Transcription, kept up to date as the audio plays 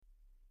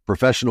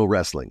Professional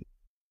wrestling,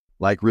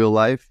 like real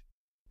life,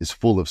 is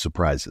full of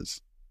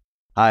surprises.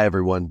 Hi,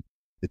 everyone.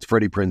 It's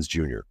Freddie Prinze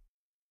Jr.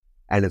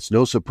 And it's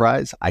no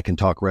surprise I can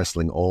talk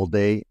wrestling all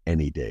day,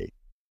 any day.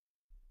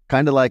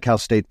 Kind of like how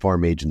State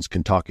Farm agents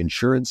can talk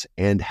insurance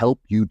and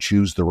help you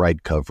choose the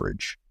right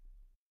coverage.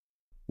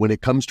 When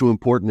it comes to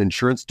important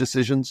insurance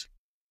decisions,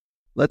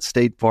 let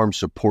State Farm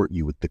support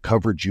you with the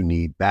coverage you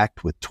need,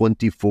 backed with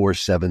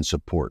 24/7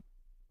 support.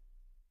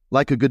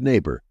 Like a good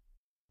neighbor,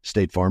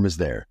 State Farm is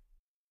there.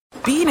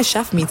 Being a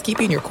chef means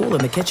keeping your cool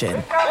in the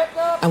kitchen.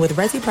 And with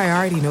Resi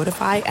Priority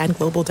Notify and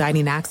Global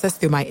Dining Access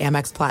through my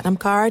Amex Platinum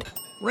card,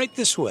 right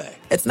this way.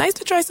 It's nice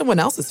to try someone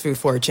else's food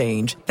for a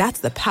change. That's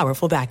the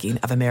powerful backing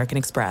of American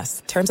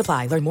Express. Terms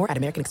apply. Learn more at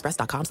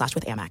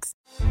americanexpress.com/withAmex.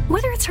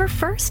 Whether it's her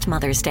first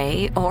Mother's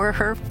Day or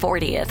her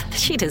 40th,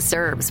 she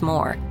deserves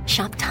more.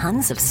 Shop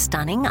tons of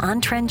stunning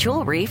on-trend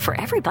jewelry for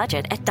every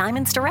budget at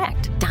Diamonds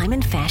Direct.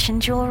 Diamond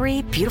fashion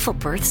jewelry, beautiful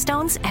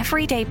birthstones,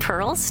 everyday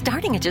pearls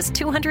starting at just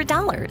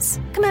 $200.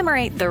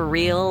 Commemorate the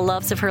real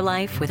loves of her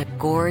life with a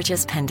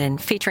gorgeous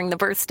pendant featuring the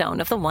birthstone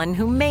of the one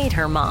who made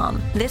her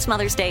mom. This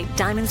Mother's Day,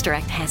 Diamonds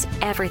Direct has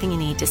everything you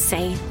need to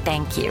say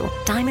thank you.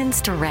 Diamonds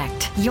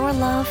Direct. Your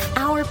love,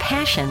 our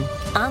passion.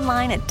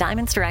 Online at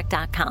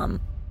diamondsdirect.com.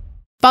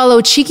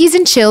 Follow Cheekies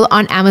and Chill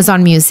on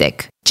Amazon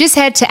Music. Just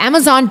head to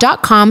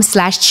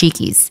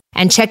amazon.com/cheekies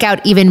and check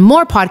out even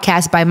more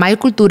podcasts by My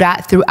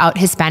Cultura throughout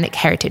Hispanic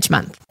Heritage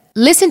Month.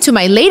 Listen to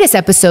my latest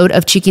episode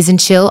of Cheekies and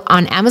Chill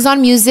on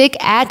Amazon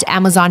Music at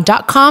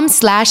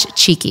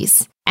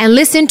amazon.com/cheekies. And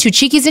listen to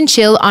Cheekies and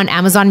Chill on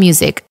Amazon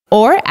Music,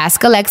 or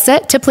ask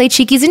Alexa to play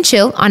Cheekies and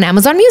Chill on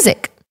Amazon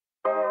Music.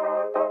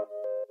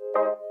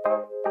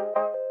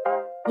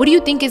 What do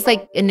you think is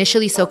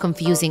initially so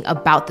confusing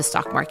about the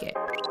stock market?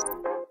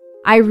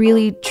 I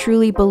really,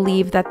 truly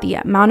believe that the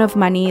amount of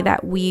money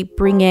that we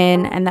bring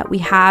in and that we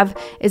have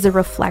is a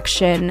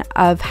reflection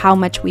of how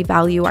much we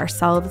value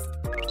ourselves.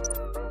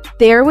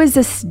 There was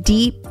this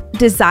deep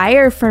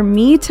desire for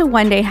me to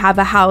one day have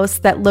a house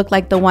that looked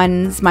like the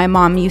ones my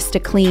mom used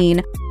to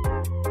clean.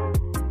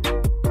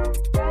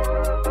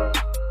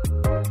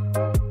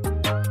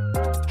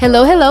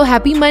 Hello.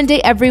 Happy Monday,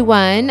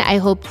 everyone. I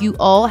hope you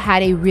all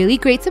had a really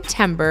great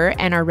September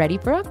and are ready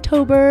for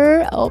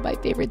October. Oh, my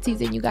favorite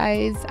season, you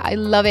guys. I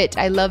love it.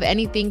 I love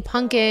anything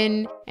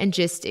pumpkin and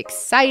just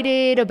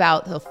excited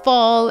about the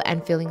fall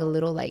and feeling a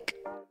little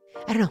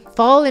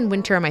fall and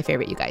winter are my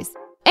favorite, you guys.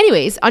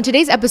 Anyways, on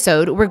today's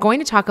episode, we're going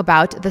to talk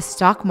about the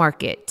stock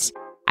market.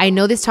 I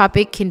know this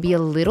topic can be a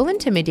little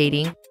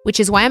intimidating, which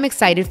is why I'm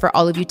excited for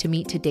all of you to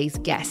meet today's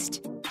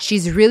guest.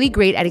 She's really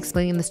great at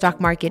explaining the stock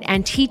market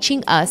and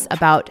teaching us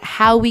about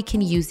how we can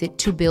use it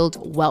to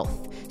build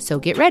wealth. So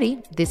get ready.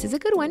 This is a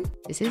good one.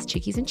 This is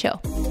Cheekies and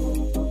Chill.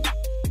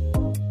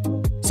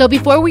 So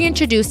before we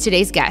introduce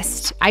today's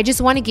guest, I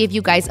just want to give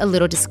you guys a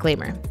little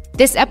disclaimer.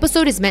 This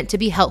episode is meant to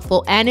be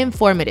helpful and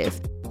informative,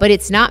 but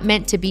it's not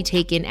meant to be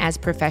taken as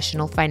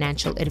professional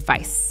financial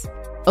advice.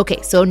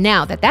 Okay, so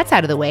now that that's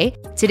out of the way,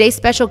 today's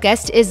special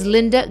guest is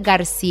Linda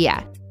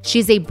Garcia.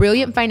 She's a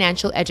brilliant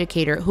financial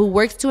educator who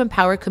works to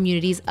empower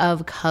communities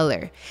of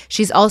color.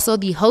 She's also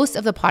the host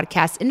of the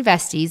podcast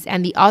Investies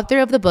and the author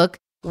of the book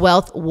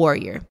Wealth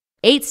Warrior: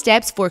 8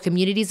 Steps for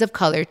Communities of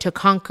Color to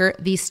Conquer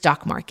the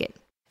Stock Market.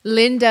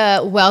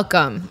 Linda,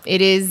 welcome.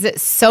 It is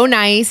so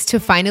nice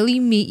to finally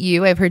meet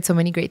you. I've heard so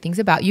many great things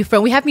about you.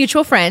 We have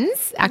mutual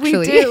friends,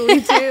 actually. We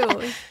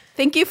do.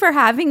 Thank you for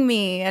having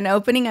me and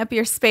opening up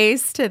your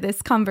space to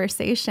this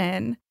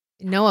conversation.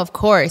 No, of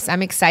course.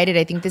 I'm excited.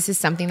 I think this is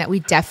something that we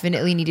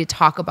definitely need to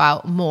talk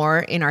about more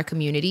in our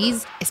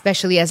communities,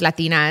 especially as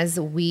Latinas.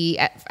 We,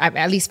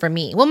 at least for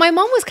me, well, my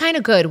mom was kind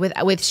of good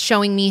with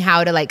showing me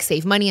how to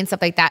save money and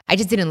stuff like that. I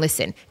just didn't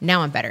listen.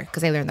 Now I'm better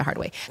because I learned the hard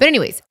way. But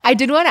anyways, I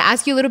did want to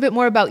ask you a little bit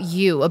more about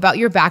you, about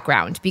your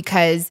background,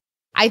 because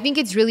I think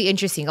it's really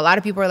interesting. A lot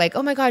of people are like,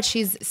 oh my God,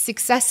 she's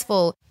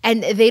successful.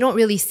 And they don't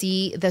really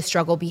see the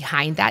struggle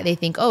behind that. They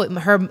think, oh,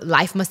 her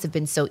life must have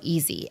been so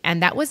easy.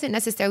 And that wasn't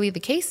necessarily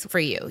the case for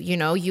you. You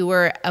know, you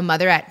were a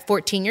mother at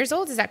 14 years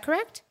old. Is that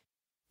correct?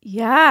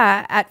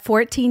 Yeah. At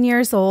 14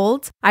 years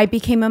old, I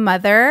became a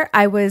mother.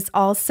 I was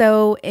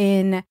also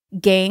in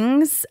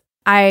gangs.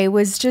 I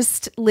was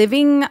just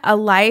living a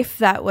life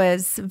that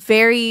was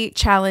very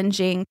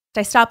challenging.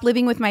 I stopped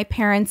living with my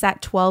parents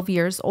at 12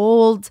 years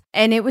old,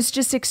 and it was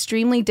just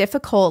extremely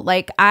difficult.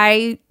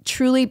 I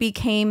truly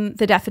became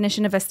the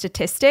definition of a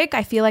statistic.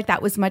 I feel like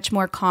that was much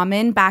more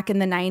common back in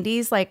the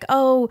 90s.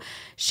 Oh,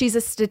 she's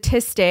a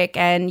statistic,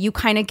 and you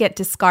kind of get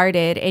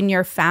discarded in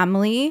your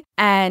family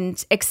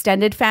and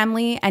extended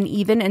family and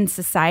even in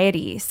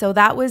society. So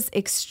that was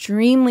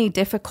extremely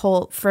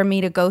difficult for me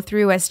to go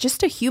through as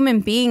just a human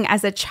being,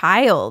 as a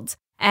child.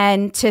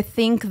 And to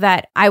think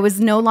that I was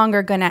no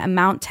longer going to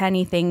amount to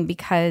anything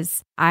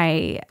because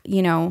I,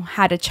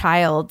 had a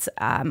child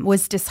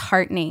was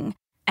disheartening.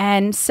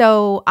 And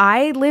so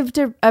I lived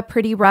a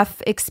pretty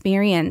rough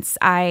experience.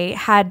 I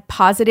had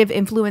positive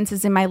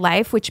influences in my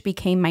life, which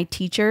became my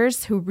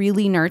teachers, who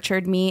really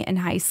nurtured me in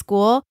high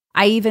school.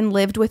 I even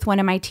lived with one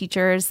of my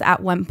teachers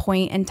at one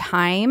point in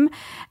time.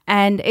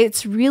 And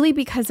it's really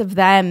because of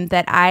them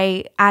that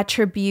I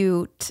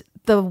attribute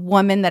the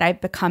woman that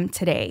I've become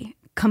today,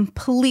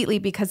 completely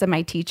because of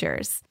my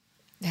teachers.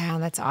 Yeah,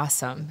 that's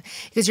awesome.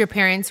 Because your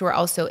parents were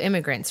also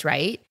immigrants,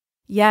 right?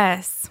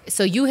 Yes.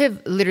 So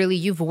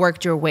you've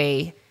worked your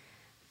way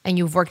and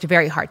you've worked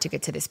very hard to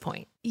get to this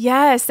point.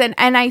 Yes. And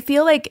I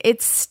feel like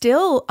it's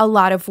still a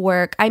lot of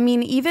work. I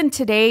mean, even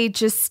today,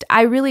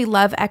 I really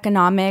love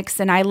economics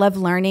and I love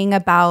learning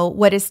about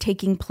what is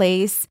taking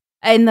place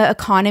in the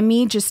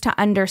economy just to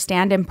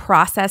understand and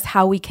process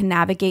how we can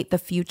navigate the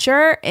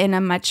future in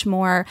a much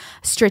more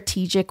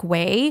strategic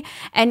way.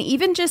 And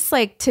even just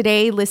like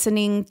today,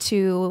 listening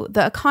to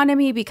the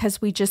economy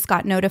because we just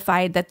got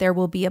notified that there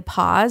will be a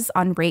pause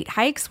on rate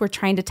hikes. We're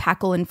trying to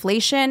tackle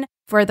inflation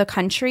for the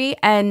country.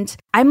 And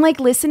I'm like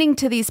listening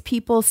to these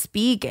people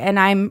speak and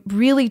I'm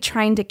really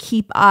trying to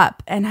keep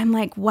up. And I'm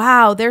like,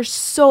 wow, they're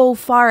so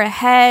far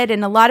ahead.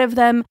 And a lot of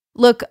them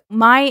look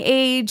my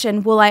age,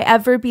 and will I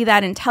ever be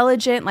that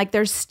intelligent? Like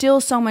there's still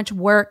so much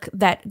work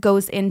that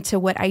goes into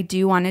what I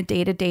do on a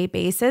day-to-day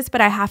basis, but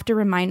I have to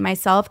remind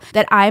myself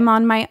that I'm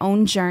on my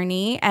own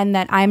journey and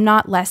that I'm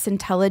not less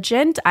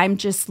intelligent. I'm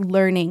just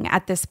learning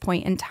at this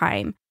point in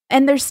time.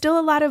 And there's still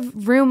a lot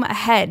of room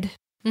ahead.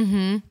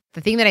 Mm-hmm.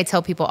 The thing that I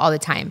tell people all the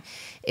time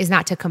is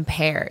not to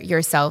compare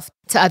yourself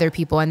to other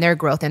people and their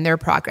growth and their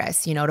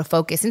progress, to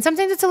focus. And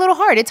sometimes it's a little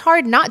hard. It's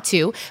hard not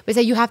to,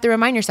 but you have to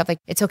remind yourself, like,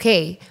 it's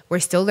okay. We're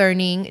still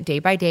learning day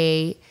by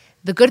day.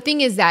 The good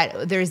thing is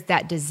that there's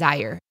that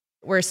desire.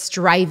 We're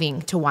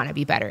striving to want to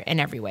be better in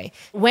every way.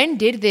 When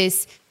did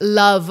this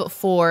love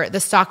for the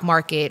stock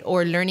market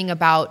or learning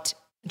about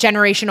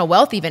generational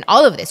wealth, even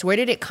all of this, where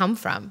did it come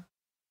from?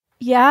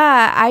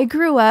 Yeah, I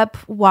grew up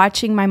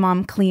watching my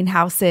mom clean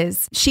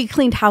houses. She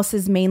cleaned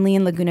houses mainly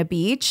in Laguna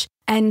Beach.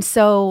 And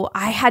so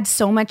I had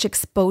so much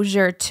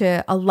exposure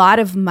to a lot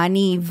of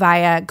money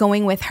via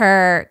going with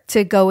her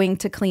to going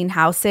to clean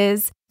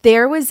houses.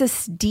 There was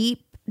this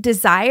deep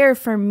desire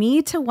for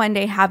me to one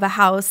day have a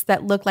house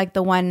that looked like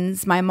the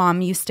ones my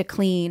mom used to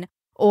clean,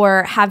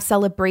 or have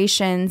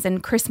celebrations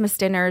and Christmas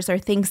dinners or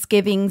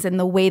Thanksgivings and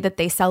the way that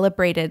they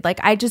celebrated. Like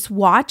I just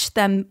watched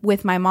them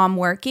with my mom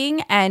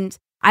working, and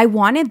I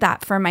wanted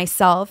that for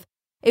myself.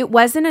 It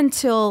wasn't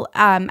until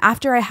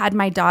after I had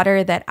my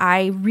daughter that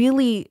I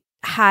really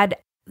had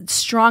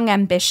strong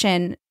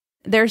ambition.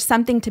 There's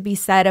something to be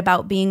said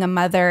about being a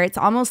mother. It's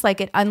almost like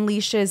it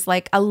unleashes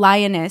like a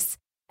lioness.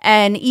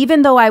 And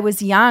even though I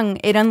was young,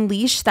 it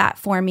unleashed that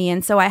for me.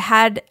 And so I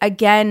had,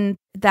 again,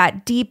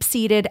 that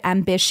deep-seated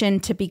ambition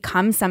to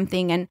become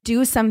something and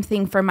do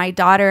something for my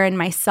daughter and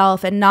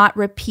myself and not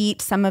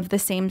repeat some of the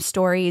same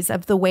stories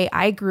of the way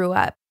I grew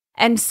up.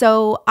 And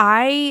so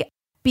I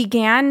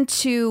began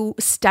to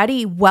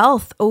study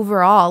wealth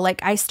overall.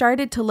 Like I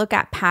started to look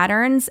at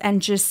patterns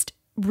and just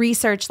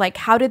research, like,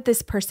 how did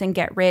this person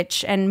get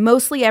rich? And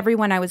mostly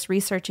everyone I was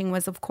researching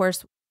was, of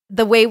course,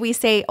 the way we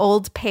say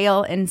old,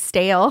 pale, and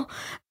stale.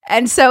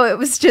 And so it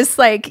was just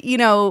like,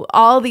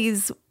 all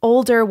these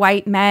older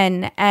white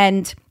men.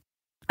 And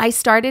I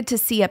started to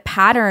see a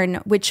pattern,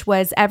 which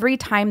was every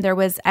time there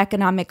was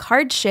economic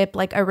hardship,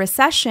 like a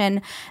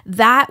recession,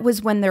 that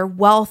was when their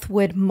wealth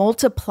would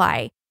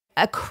multiply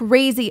a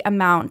crazy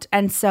amount.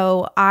 And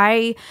so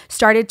I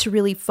started to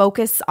really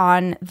focus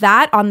on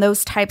that, on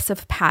those types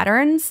of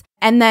patterns.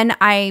 And then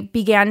I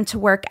began to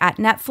work at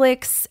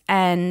Netflix,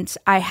 and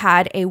I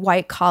had a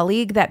white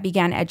colleague that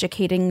began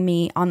educating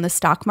me on the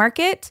stock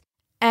market.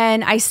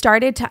 And I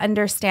started to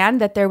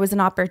understand that there was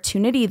an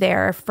opportunity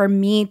there for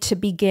me to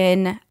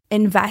begin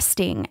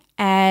investing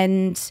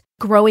and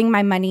growing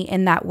my money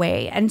in that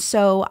way. And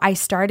so I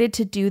started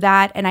to do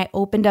that, and I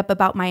opened up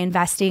about my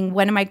investing.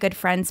 One of my good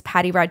friends,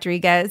 Patty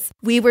Rodriguez,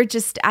 we were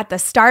just at the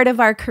start of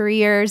our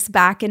careers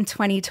back in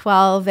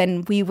 2012,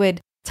 and we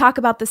would talk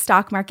about the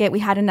stock market. We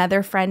had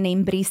another friend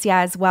named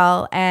Bricia as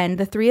well, and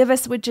the three of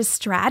us would just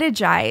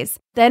strategize.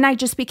 Then I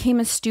just became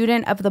a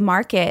student of the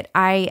market.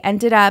 I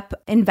ended up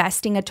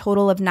investing a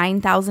total of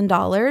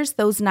 $9,000.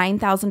 Those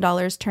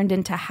 $9,000 turned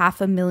into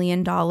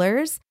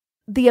 $500,000.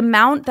 The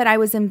amount that I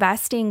was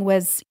investing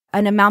was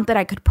an amount that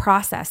I could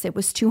process. It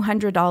was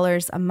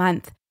 $200 a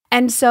month.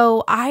 And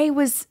so I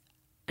was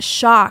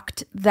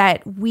shocked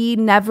that we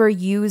never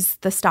use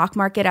the stock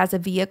market as a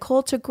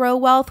vehicle to grow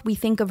wealth. We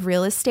think of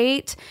real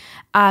estate,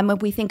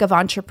 we think of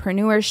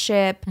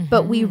entrepreneurship,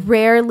 but we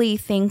rarely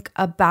think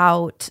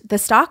about the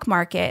stock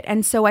market.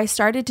 And so I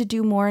started to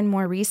do more and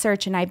more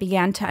research, and I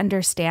began to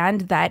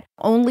understand that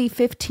only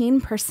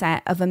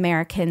 15% of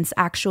Americans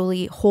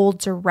actually hold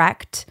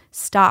direct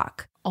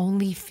stock.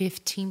 Only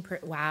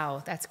 15%.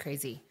 Wow, that's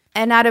crazy.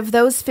 And out of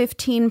those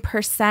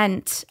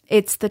 15%,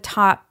 it's the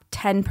top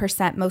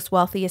 10% most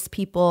wealthiest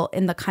people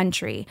in the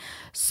country.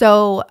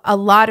 So a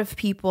lot of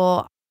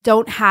people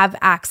don't have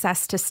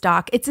access to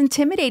stock. It's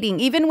intimidating.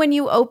 Even when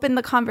you open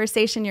the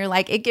conversation, you're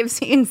like, it gives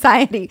me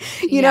anxiety,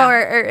 you know,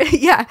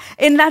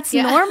 and that's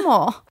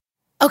normal.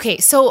 Okay,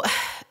 so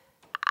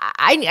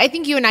I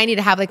think you and I need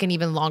to have like an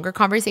even longer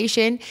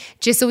conversation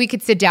just so we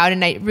could sit down.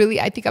 And I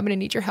think I'm going to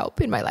need your help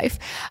in my life.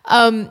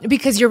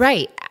 Because you're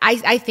right.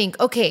 I think,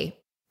 okay,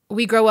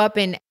 we grow up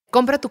in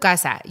compra tu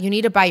casa. You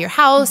need to buy your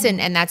house.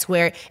 And that's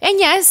where, and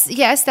yes,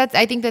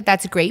 I think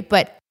that's great.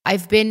 But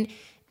I've been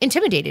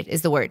intimidated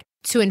is the word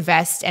to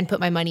invest and put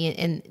my money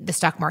in the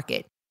stock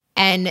market.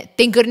 And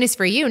thank goodness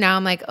for you. Now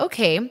I'm like,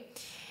 okay.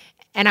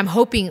 And I'm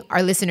hoping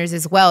our listeners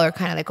as well are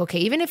kind of like, okay,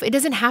 even if it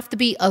doesn't have to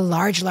be a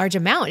large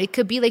amount, it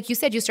could be like you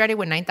said, you started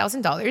with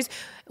 $9,000,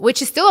 which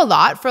is still a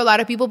lot for a lot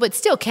of people, but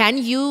still, can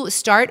you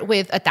start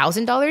with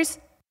 $1,000?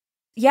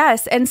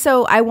 Yes. And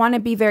so I want to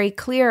be very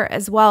clear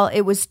as well.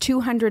 It was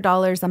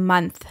 $200 a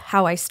month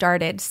how I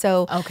started.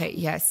 So okay,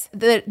 yes.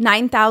 The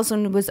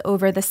 $9,000 was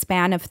over the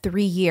span of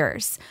 3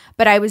 years,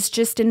 but I was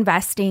just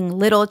investing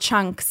little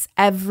chunks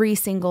every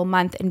single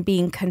month and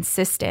being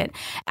consistent.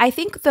 I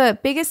think the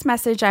biggest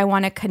message I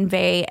want to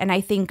convey, and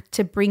I think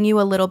to bring you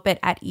a little bit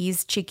at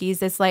ease,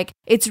 Chiquis, is like,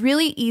 it's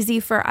really easy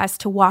for us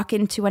to walk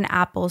into an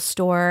Apple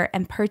store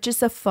and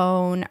purchase a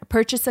phone,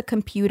 purchase a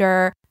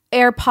computer,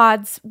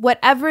 AirPods,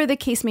 whatever the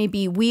case may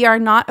be. We are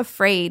not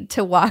afraid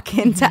to walk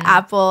into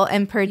Apple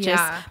and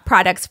purchase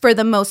products for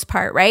the most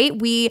part, right?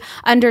 We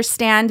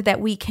understand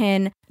that we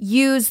can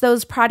use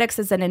those products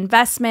as an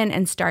investment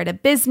and start a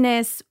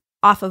business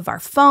off of our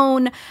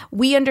phone.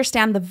 We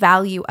understand the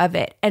value of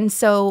it. And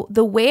so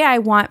the way I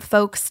want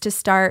folks to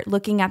start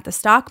looking at the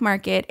stock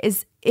market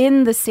is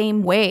in the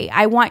same way.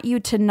 I want you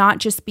to not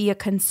just be a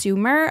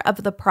consumer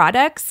of the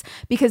products,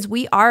 because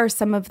we are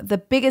some of the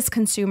biggest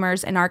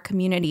consumers in our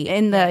community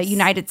in the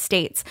United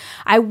States.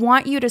 I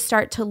want you to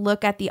start to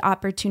look at the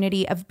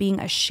opportunity of being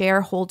a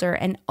shareholder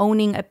and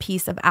owning a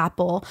piece of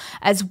Apple,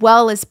 as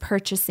well as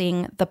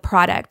purchasing the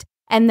product,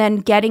 and then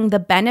getting the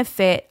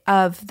benefit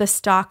of the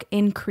stock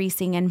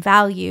increasing in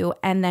value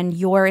and then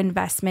your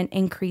investment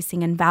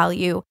increasing in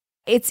value.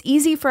 It's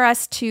easy for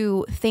us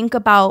to think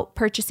about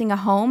purchasing a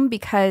home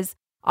because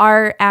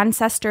our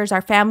ancestors,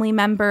 our family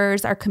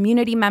members, our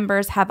community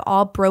members have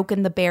all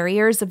broken the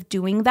barriers of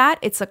doing that.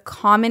 It's a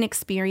common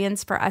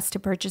experience for us to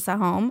purchase a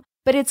home,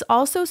 but it's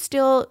also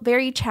still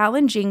very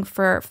challenging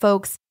for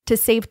folks to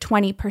save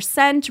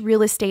 20%.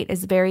 Real estate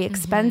is very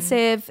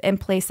expensive in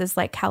places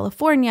like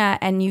California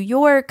and New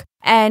York,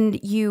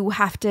 and you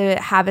have to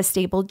have a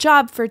stable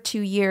job for 2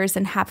 years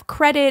and have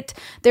credit.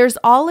 There's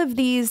all of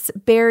these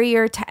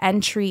barrier to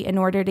entry in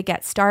order to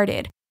get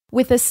started.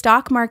 With the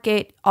stock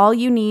market, all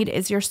you need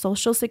is your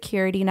social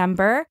security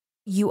number.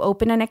 You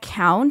open an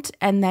account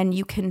and then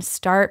you can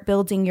start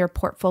building your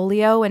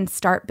portfolio and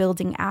start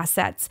building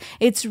assets.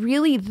 It's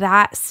really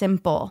that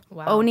simple.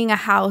 Wow. Owning a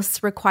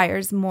house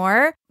requires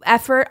more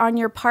effort on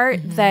your part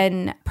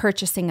than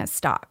purchasing a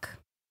stock.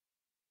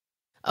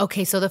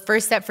 Okay, so the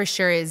first step for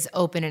sure is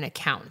open an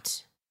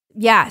account.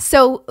 Yeah,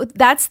 so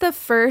that's the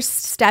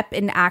first step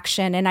in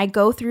action. And I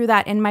go through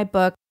that in my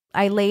book.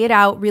 I lay it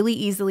out really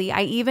easily.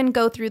 I even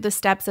go through the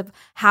steps of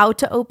how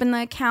to open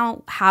the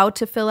account, how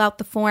to fill out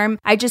the form.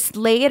 I just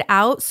lay it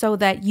out so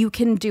that you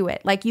can do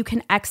it, like you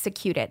can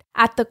execute it.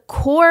 At the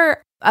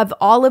core of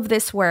all of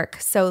this work,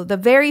 so the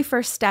very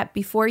first step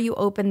before you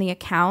open the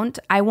account,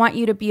 I want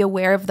you to be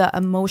aware of the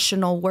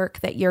emotional work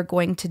that you're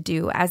going to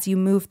do as you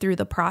move through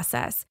the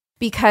process.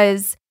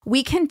 Because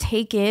we can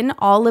take in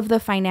all of the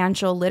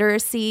financial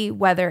literacy,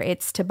 whether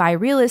it's to buy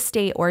real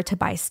estate or to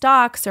buy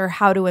stocks or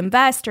how to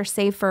invest or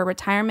save for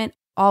retirement,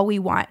 all we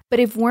want. But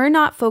if we're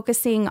not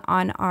focusing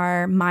on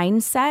our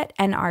mindset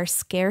and our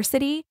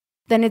scarcity,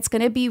 then it's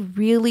going to be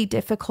really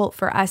difficult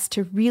for us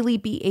to really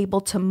be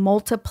able to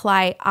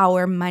multiply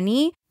our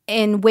money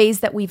in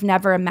ways that we've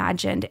never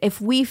imagined. If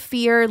we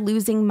fear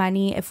losing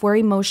money, if we're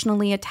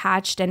emotionally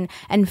attached and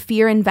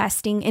fear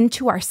investing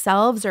into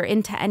ourselves or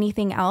into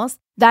anything else,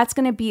 that's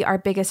going to be our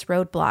biggest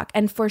roadblock.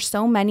 And for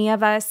so many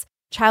of us,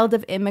 child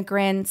of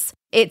immigrants,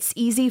 it's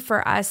easy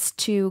for us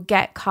to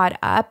get caught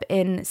up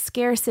in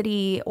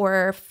scarcity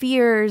or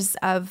fears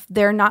of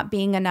there not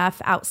being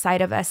enough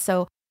outside of us.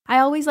 So I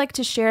always like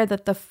to share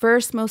that the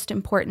first most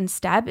important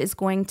step is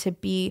going to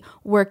be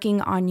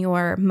working on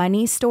your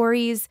money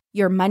stories,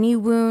 your money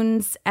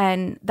wounds,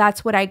 and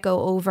that's what I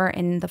go over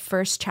in the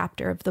first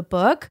chapter of the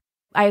book.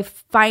 I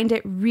find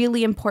it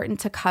really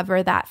important to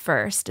cover that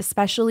first,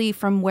 especially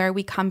from where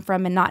we come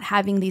from and not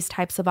having these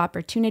types of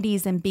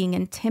opportunities and being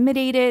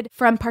intimidated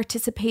from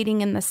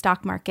participating in the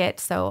stock market.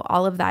 So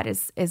all of that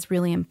is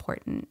really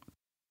important.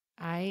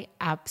 I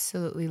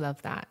absolutely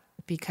love that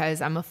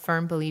because I'm a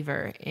firm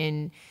believer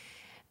in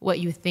what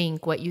you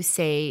think, what you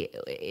say,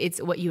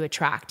 it's what you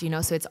attract,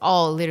 so it's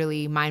all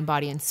literally mind,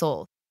 body, and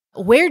soul.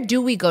 Where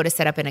do we go to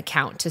set up an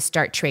account to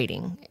start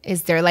trading?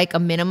 Is there like a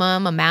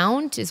minimum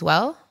amount as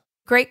well?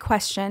 Great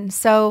question.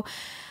 So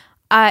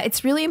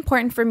it's really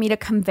important for me to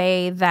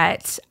convey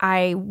that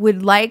I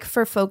would like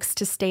for folks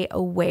to stay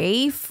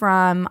away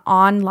from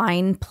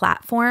online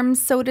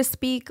platforms, so to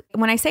speak.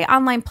 When I say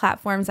online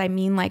platforms, I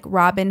mean like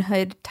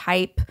Robinhood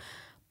type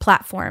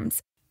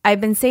platforms.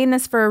 I've been saying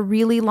this for a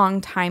really long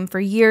time, for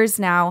years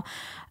now.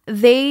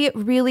 they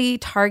really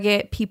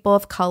target people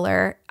of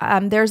color.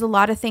 There's a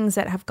lot of things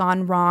that have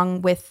gone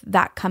wrong with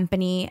that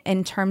company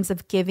in terms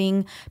of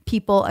giving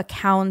people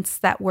accounts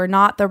that were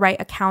not the right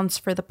accounts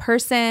for the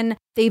person.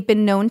 They've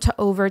been known to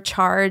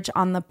overcharge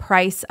on the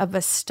price of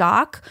a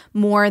stock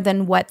more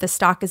than what the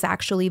stock is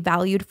actually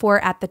valued for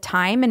at the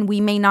time. And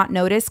we may not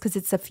notice because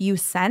it's a few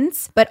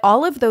cents, but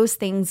all of those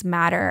things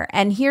matter.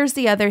 And here's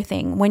the other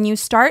thing. When you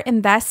start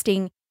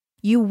investing,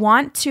 you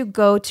want to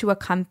go to a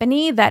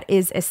company that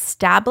is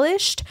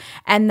established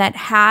and that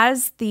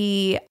has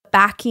the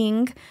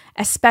backing,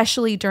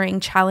 especially during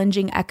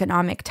challenging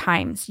economic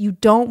times. You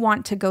don't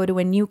want to go to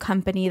a new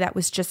company that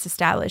was just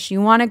established. You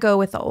want to go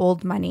with the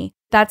old money.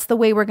 That's the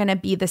way we're going to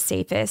be the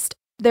safest.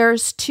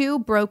 There's 2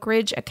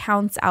 brokerage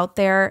accounts out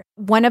there.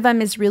 One of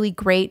them is really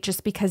great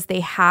just because they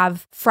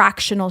have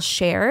fractional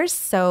shares.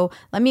 So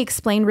let me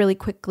explain really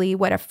quickly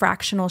what a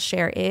fractional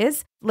share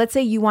is. Let's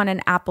say you want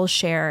an Apple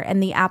share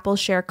and the Apple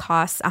share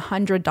costs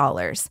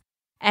 $100.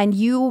 And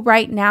you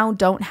right now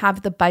don't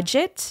have the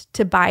budget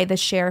to buy the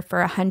share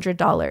for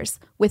 $100.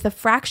 With a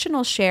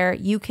fractional share,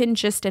 you can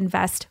just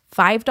invest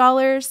 $5,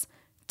 $10,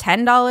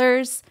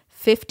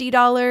 $50,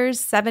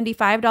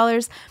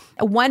 $75,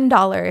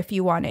 $1 if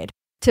you wanted,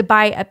 to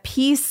buy a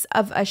piece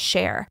of a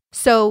share.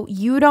 So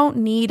you don't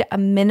need a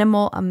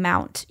minimal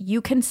amount.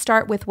 You can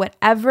start with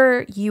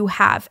whatever you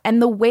have.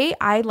 And the way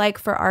I like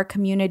for our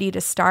community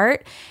to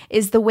start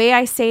is, the way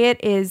I say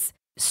it is,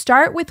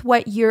 start with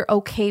what you're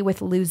okay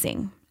with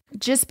losing.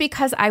 Just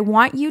because I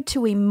want you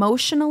to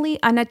emotionally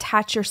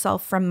unattach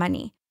yourself from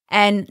money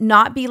and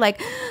not be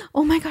like,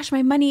 oh my gosh,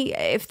 my money,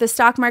 if the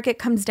stock market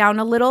comes down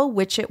a little,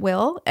 which it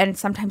will, and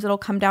sometimes it'll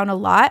come down a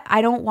lot,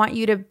 I don't want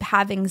you to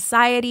have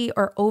anxiety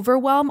or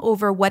overwhelm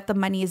over what the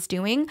money is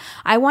doing.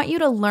 I want you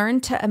to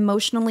learn to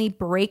emotionally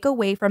break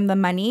away from the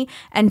money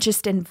and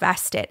just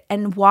invest it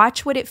and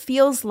watch what it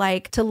feels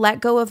like to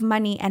let go of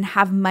money and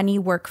have money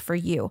work for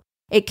you.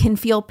 It can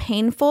feel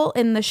painful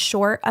in the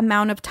short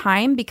amount of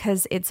time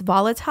because it's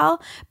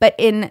volatile, but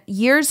in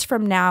years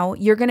from now,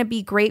 you're going to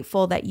be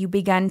grateful that you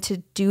began to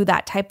do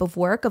that type of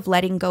work of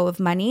letting go of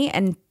money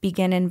and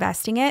begin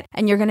investing it,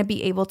 and you're going to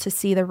be able to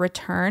see the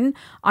return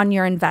on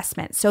your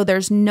investment. So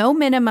there's no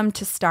minimum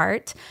to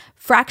start.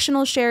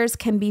 Fractional shares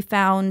can be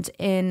found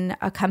in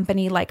a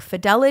company like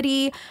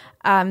Fidelity.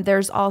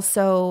 There's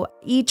also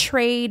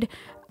E-Trade.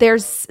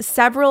 There's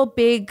several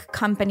big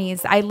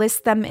companies, I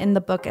list them in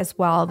the book as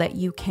well, that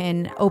you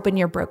can open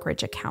your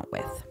brokerage account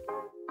with.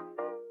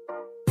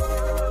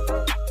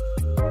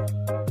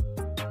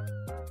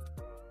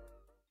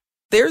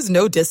 There's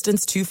no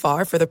distance too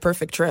far for the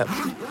perfect trip.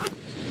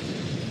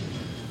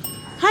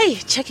 Hi,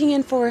 checking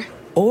in for...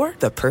 Or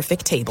the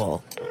perfect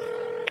table.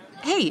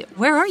 Hey,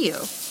 where are you?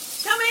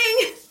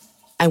 Coming!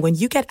 And when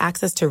you get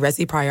access to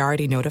Resi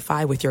Priority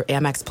Notify with your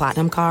Amex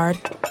Platinum card...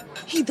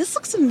 Hey, this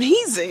looks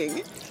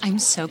amazing. I'm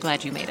so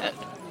glad you made it.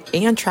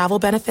 And travel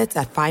benefits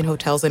at fine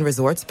hotels and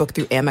resorts booked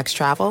through Amex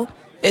Travel,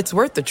 it's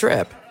worth the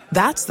trip.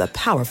 That's the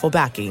powerful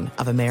backing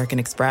of American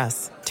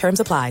Express. Terms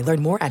apply.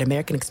 Learn more at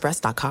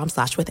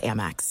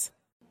americanexpress.com/withAmex.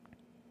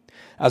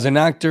 As an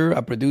actor,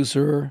 a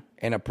producer,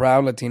 and a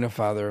proud Latino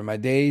father, my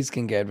days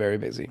can get very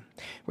busy,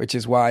 which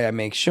is why I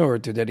make sure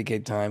to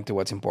dedicate time to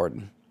what's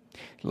important.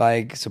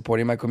 Like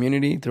supporting my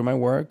community through my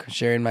work,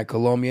 sharing my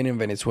Colombian and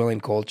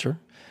Venezuelan culture,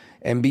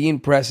 and being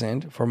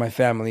present for my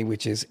family,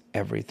 which is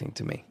everything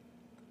to me.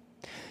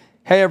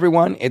 Hey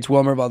everyone, it's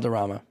Wilmer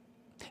Valderrama.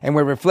 And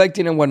we're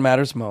reflecting on what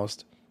matters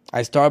most.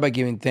 I start by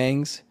giving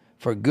thanks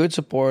for good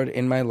support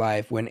in my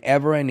life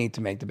whenever I need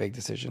to make the big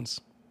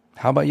decisions.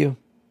 How about you?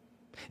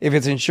 If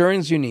it's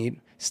insurance you need,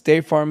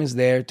 State Farm is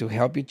there to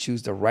help you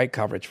choose the right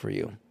coverage for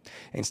you.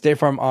 And State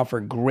Farm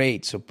offers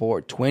great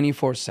support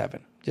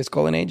 24/7. Just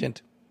call an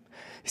agent.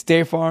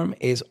 State Farm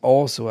is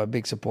also a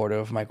big supporter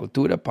of my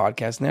Cultura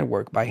podcast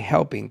network by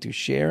helping to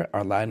share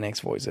our Latinx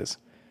voices.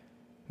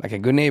 Like a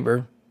good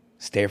neighbor,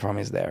 State Farm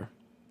is there.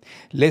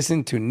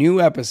 Listen to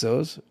new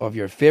episodes of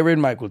your favorite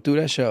My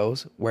Cultura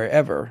shows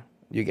wherever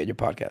you get your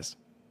podcasts.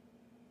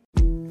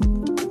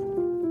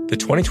 The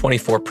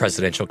 2024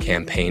 presidential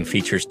campaign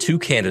features 2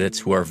 candidates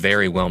who are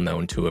very well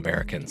known to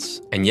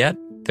Americans. And yet,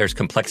 there's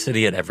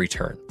complexity at every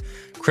turn.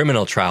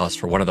 Criminal trials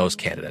for one of those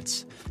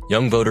candidates.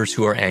 Young voters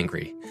who are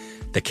angry.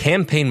 The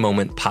Campaign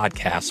Moment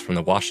podcast from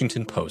the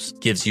Washington Post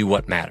gives you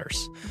what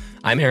matters.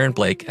 I'm Aaron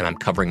Blake, and I'm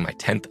covering my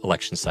 10th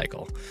election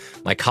cycle.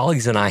 My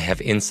colleagues and I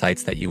have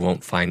insights that you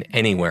won't find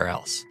anywhere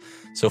else.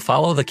 So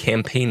follow The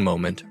Campaign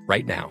Moment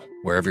right now,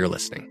 wherever you're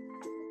listening.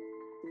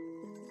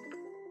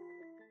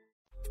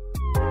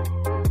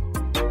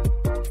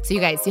 So you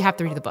guys, you have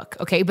to read the book,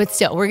 okay? But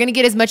still, we're going to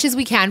get as much as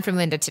we can from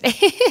Linda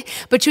today.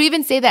 But you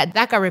even say that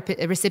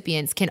DACA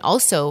recipients can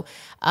also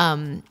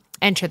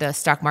enter the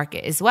stock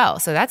market as well.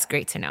 So that's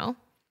great to know.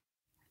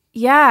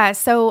 Yeah,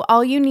 so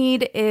all you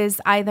need is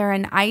either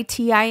an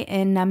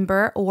ITIN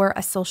number or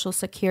a social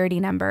security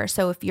number.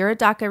 So if you're a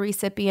DACA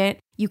recipient,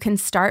 you can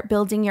start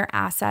building your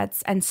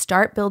assets and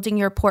start building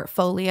your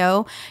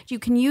portfolio. You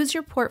can use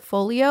your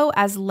portfolio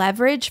as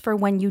leverage for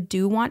when you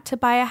do want to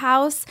buy a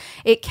house.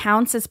 It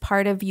counts as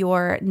part of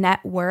your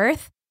net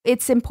worth.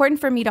 It's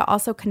important for me to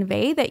also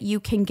convey that you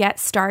can get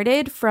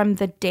started from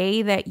the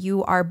day that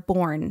you are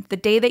born. The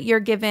day that you're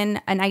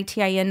given an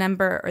ITIN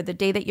number or the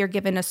day that you're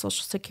given a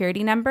social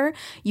security number,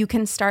 you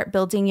can start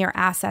building your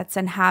assets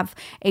and have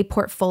a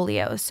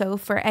portfolio. So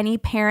for any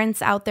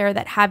parents out there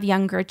that have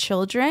younger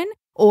children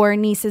or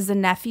nieces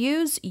and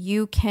nephews,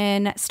 you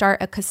can start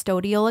a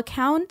custodial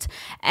account.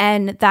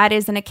 And that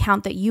is an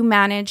account that you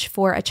manage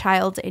for a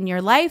child in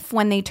your life.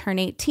 When they turn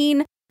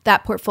 18,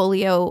 that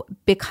portfolio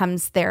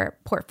becomes their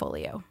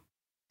portfolio.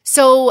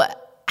 So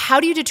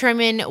how do you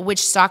determine which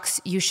stocks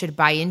you should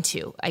buy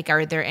into? Like,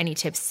 are there any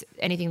tips,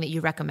 anything that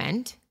you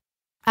recommend?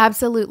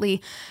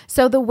 Absolutely.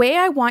 So the way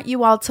I want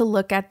you all to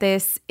look at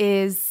this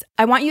is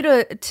I want you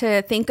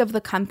to think of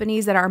the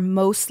companies that are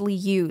mostly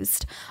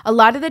used. A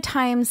lot of the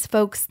times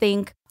folks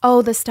think,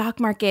 oh, the stock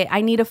market, I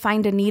need to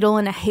find a needle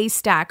in a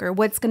haystack, or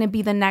what's going to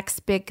be the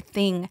next big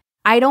thing.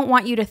 I don't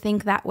want you to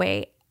think that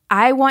way.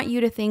 I want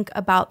you to think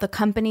about the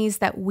companies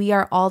that we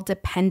are all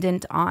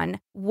dependent on.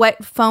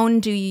 What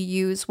phone do you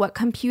use? What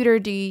computer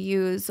do you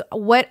use?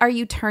 What are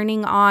you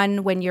turning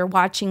on when you're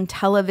watching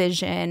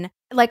television?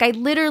 Like, I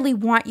literally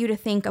want you to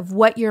think of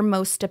what you're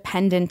most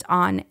dependent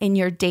on in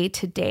your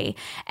day-to-day.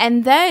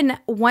 And then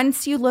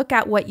once you look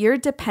at what you're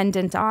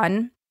dependent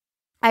on,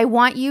 I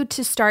want you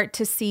to start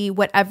to see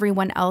what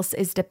everyone else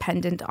is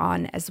dependent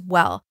on as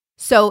well.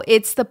 So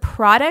it's the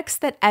products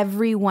that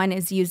everyone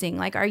is using.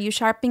 Like, are you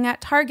shopping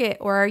at Target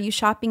or are you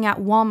shopping at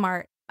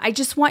Walmart? I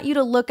just want you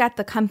to look at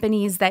the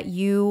companies that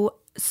you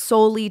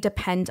solely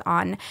depend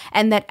on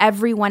and that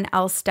everyone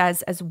else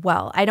does as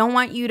well. I don't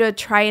want you to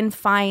try and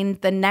find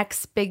the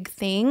next big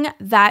thing.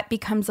 That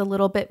becomes a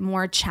little bit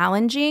more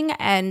challenging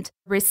and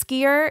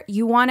riskier.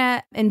 You want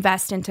to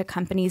invest into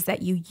companies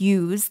that you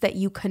use, that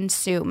you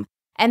consume.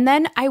 And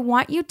then I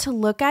want you to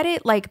look at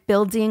it like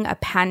building a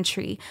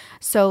pantry.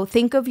 So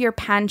think of your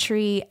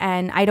pantry,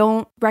 and I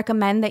don't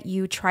recommend that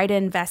you try to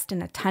invest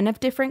in a ton of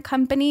different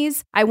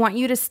companies. I want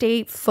you to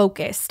stay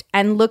focused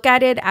and look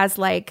at it as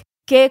like,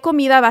 ¿qué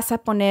comida vas a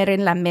poner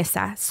en la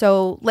mesa?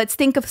 So let's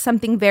think of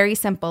something very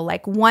simple.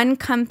 Like one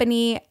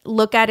company,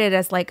 look at it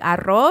as like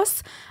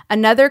arroz.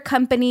 Another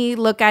company,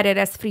 look at it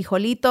as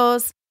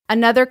frijolitos.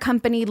 Another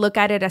company, look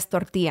at it as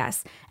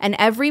tortillas. And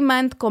every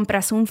month,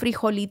 compras un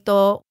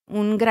frijolito,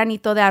 un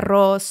granito de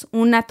arroz,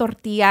 una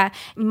tortilla,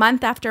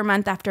 month after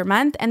month after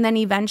month. And then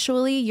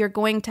eventually, you're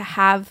going to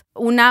have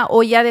una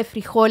olla de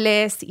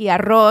frijoles y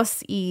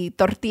arroz y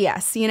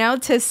tortillas, you know,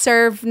 to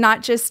serve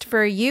not just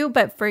for you,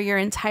 but for your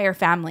entire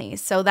family.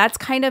 So that's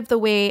kind of the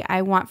way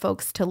I want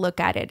folks to look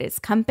at it, is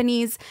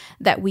companies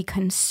that we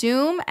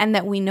consume and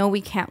that we know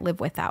we can't live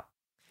without.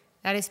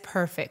 That is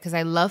perfect because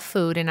I love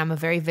food and I'm a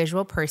very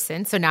visual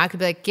person. So now I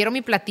could be like, quiero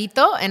mi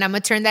platito, and I'm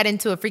going to turn that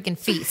into a freaking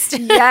feast.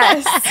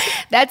 Yes.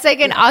 That's like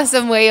an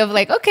awesome way of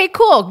like, okay,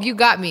 cool, you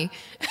got me.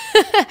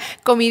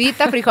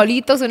 Comidita,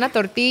 frijolitos, una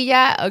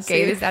tortilla.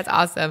 Okay, that's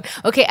awesome.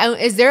 Okay,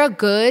 is there a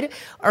good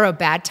or a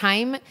bad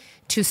time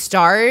to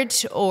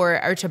start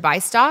or to buy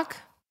stock?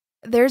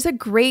 There's a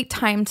great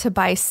time to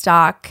buy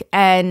stock,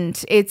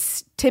 and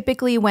it's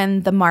typically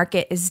when the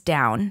market is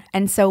down.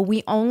 And so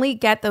we only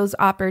get those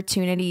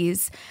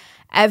opportunities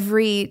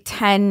every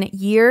 10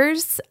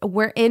 years.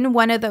 We're in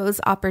one of those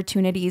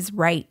opportunities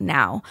right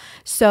now.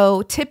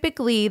 So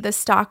typically the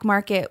stock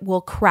market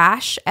will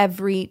crash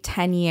every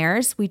 10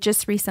 years. We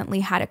just recently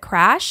had a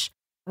crash.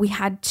 We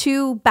had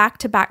 2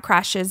 back-to-back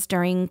crashes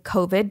during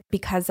COVID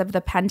because of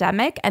the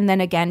pandemic, and then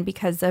again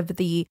because of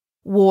the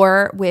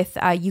war with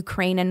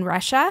Ukraine and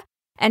Russia.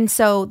 And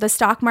so the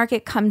stock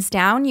market comes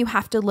down. You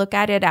have to look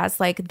at it as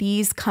like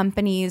these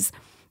companies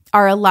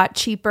are a lot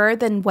cheaper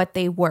than what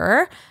they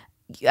were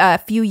a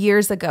few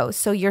years ago.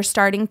 So you're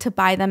starting to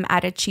buy them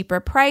at a cheaper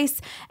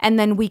price. And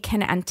then we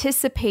can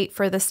anticipate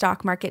for the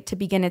stock market to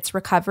begin its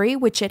recovery,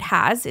 which it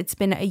has. It's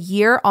been a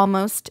year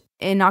almost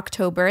in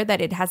October that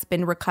it has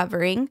been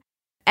recovering.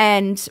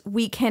 And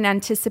we can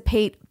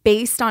anticipate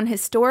based on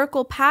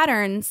historical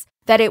patterns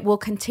that it will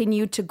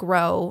continue to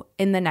grow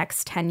in the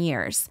next 10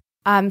 years.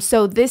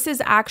 So this is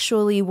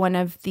actually one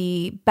of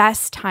the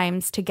best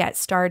times to get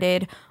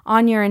started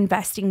on your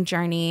investing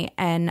journey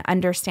and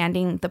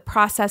understanding the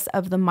process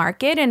of the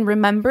market and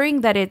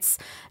remembering that it's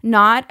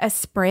not a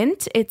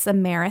sprint, it's a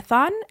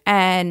marathon.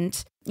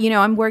 And, you know,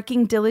 I'm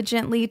working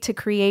diligently to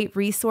create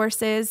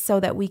resources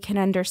so that we can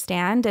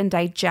understand and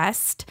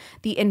digest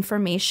the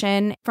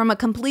information from a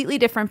completely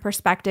different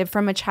perspective,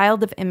 from a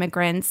child of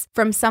immigrants,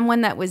 from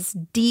someone that was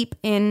deep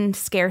in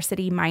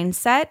scarcity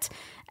mindset.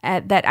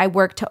 That I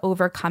work to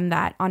overcome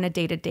that on a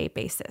day-to-day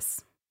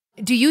basis.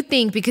 Do you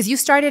think, because you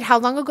started, how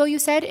long ago you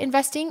said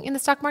investing in the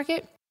stock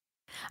market?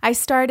 I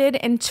started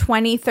in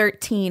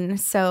 2013,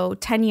 so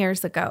 10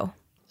 years ago.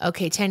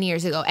 Okay, 10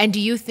 years ago. And do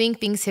you think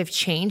things have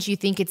changed? Do you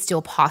think it's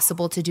still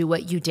possible to do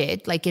what you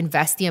did, like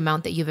invest the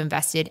amount that you've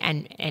invested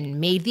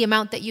and made the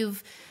amount that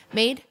you've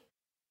made?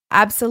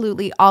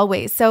 Absolutely,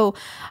 always. So,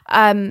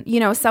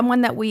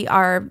 someone that we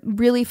are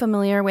really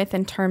familiar with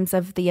in terms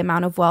of the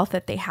amount of wealth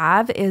that they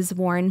have is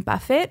Warren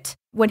Buffett.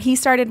 When he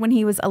started when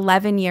he was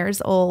 11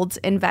 years old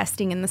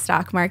investing in the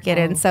stock market.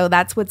 And so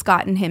that's what's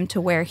gotten him to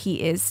where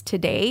he is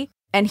today.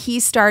 And he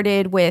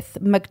started with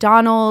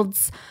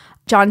McDonald's,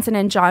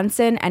 Johnson &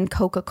 Johnson, and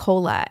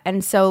Coca-Cola.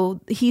 And so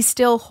he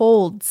still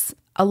holds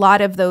a lot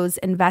of those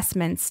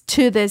investments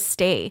to this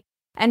day.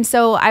 And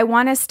so I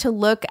want us to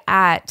look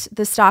at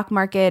the stock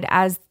market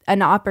as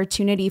an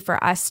opportunity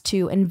for us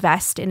to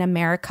invest in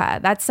America.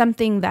 That's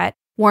something that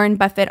Warren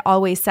Buffett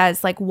always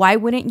says, like, why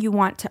wouldn't you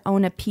want to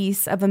own a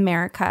piece of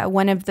America,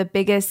 one of the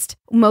biggest,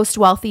 most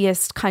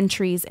wealthiest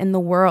countries in the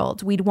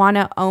world? We'd want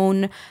to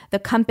own the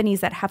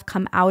companies that have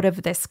come out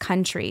of this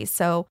country.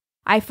 So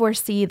I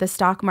foresee the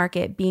stock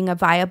market being a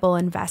viable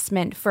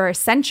investment for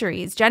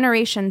centuries,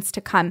 generations to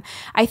come.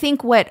 I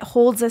think what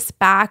holds us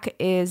back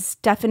is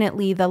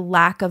definitely the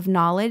lack of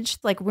knowledge.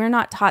 Like, we're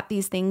not taught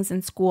these things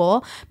in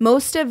school.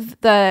 Most of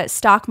the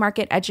stock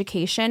market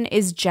education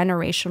is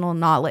generational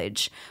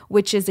knowledge,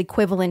 which is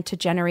equivalent to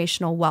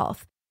generational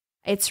wealth.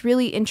 It's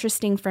really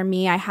interesting for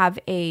me. I have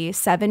a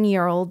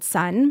 7-year-old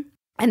son,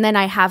 and then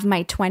I have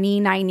my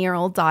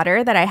 29-year-old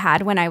daughter that I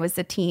had when I was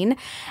a teen.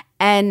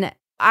 And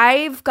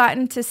I've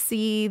gotten to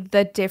see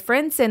the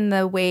difference in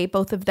the way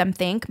both of them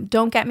think.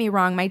 Don't get me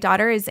wrong. My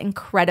daughter is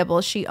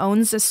incredible. She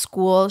owns a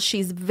school.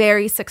 She's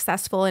very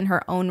successful in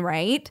her own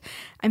right.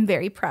 I'm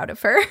very proud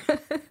of her.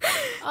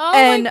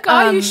 My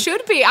God, you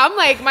should be. I'm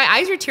like, my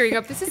eyes are tearing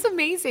up. This is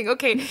amazing.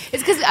 Okay.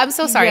 It's because, I'm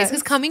so sorry. Yes. It's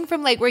because coming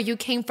from like where you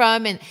came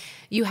from and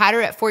you had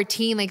her at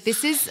 14, like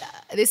this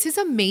is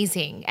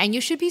amazing. And you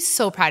should be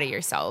so proud of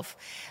yourself.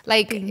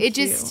 Like Thank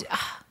you.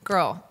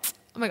 Girl.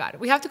 Oh my God,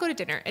 we have to go to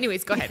dinner.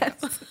 Anyways, go ahead.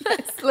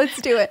 Yes,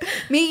 let's do it.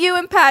 Meet you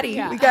and Patty.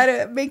 Yeah. We got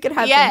to make it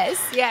happen.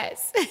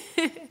 Yes.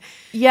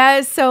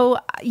 Yeah, so,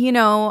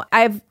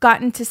 I've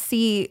gotten to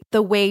see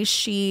the way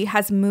she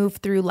has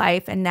moved through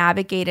life and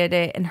navigated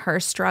it and her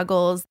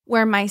struggles,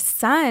 where my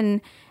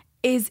son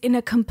is in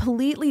a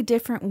completely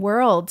different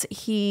world.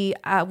 He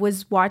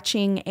was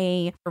watching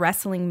a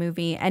wrestling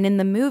movie, and in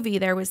the movie,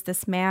 there was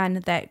this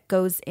man that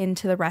goes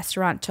into the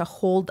restaurant to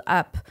hold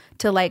up,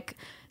 to like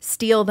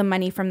steal the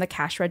money from the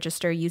cash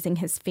register using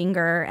his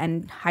finger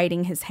and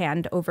hiding his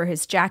hand over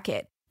his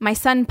jacket. My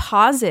son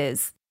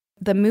pauses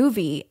the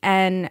movie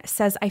and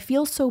says, I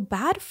feel so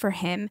bad for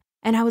him.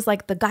 And I was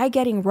like, the guy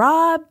getting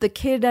robbed, the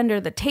kid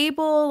under the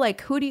table,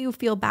 like, who do you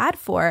feel bad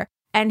for?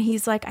 And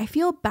he's like, I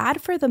feel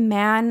bad for the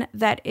man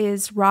that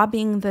is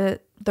robbing the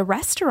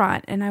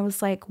restaurant. And I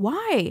was like,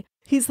 why?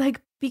 He's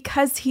like,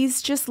 because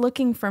he's just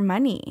looking for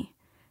money.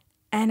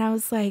 And I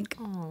was like,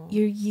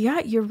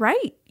 you're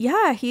right.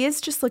 Yeah, he is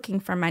just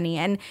looking for money.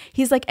 And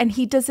he's like, and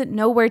he doesn't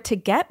know where to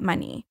get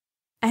money.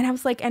 And I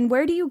was like, and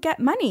where do you get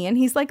money? And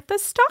he's like, the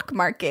stock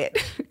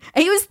market.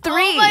 And he was 3.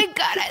 Oh my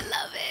God, I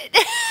love it.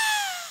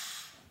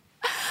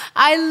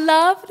 I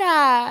love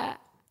that.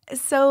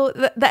 So,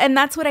 and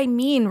that's what I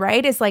mean,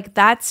 right? Is like,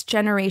 that's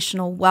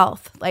generational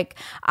wealth. Like,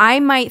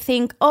 I might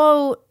think,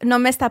 no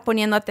me está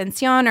poniendo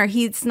atención, or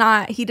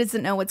he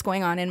doesn't know what's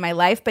going on in my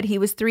life, but he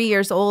was 3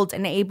 years old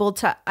and able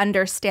to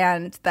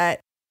understand that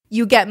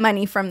you get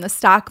money from the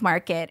stock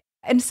market.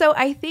 And so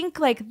I think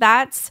like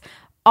that's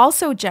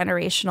also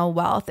generational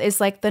wealth, is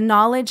like the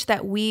knowledge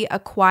that we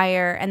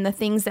acquire and the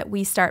things that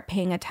we start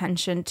paying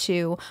attention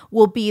to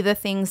will be the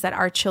things that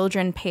our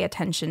children pay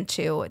attention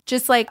to.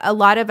 Just like a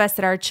lot of us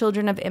that are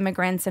children of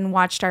immigrants and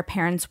watched our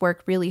parents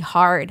work really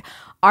hard,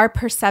 our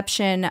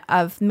perception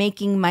of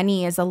making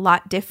money is a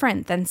lot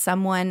different than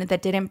someone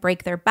that didn't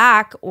break their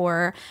back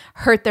or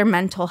hurt their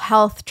mental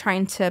health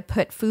trying to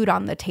put food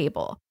on the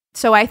table.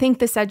 So I think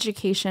this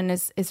education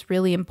is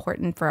really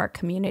important for our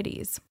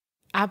communities.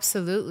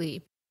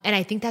 Absolutely. And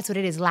I think that's what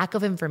it is, lack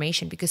of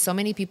information, because so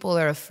many people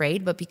are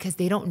afraid, but because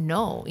they don't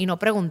know,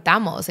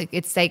 preguntamos. Like,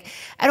 it's like,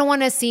 I don't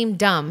want to seem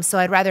dumb, so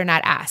I'd rather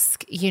not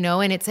ask,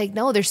 and it's like,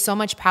 no, there's so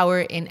much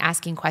power in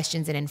asking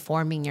questions and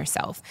informing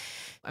yourself.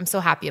 I'm so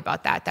happy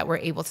about that we're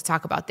able to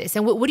talk about this.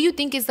 And what do you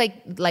think is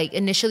like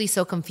initially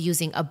so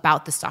confusing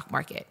about the stock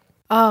market?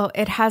 Oh,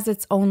 it has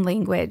its own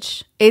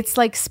language. It's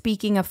like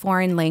speaking a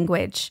foreign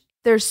language.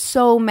 There's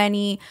so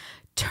many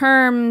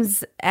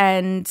terms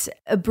and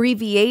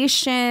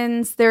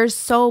abbreviations. There's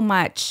so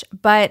much,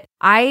 but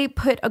I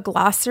put a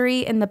glossary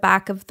in the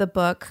back of the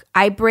book.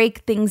 I break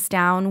things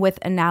down with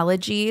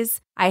analogies.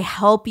 I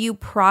help you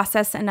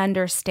process and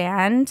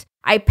understand.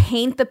 I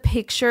paint the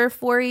picture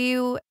for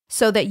you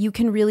so that you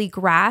can really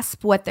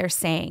grasp what they're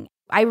saying.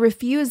 I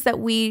refuse that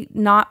we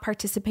not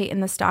participate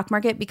in the stock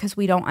market because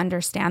we don't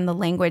understand the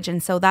language.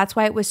 And so that's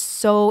why it was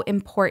so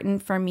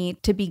important for me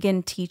to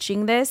begin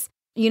teaching this.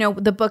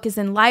 The book is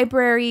in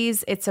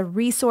libraries, it's a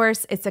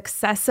resource, it's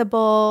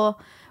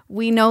accessible.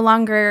 We no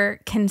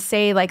longer can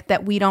say like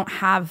that we don't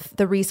have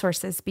the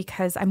resources,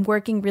 because I'm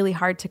working really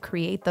hard to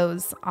create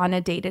those on a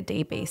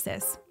day-to-day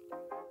basis.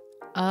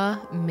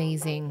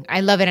 Amazing. I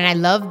love it. And I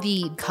love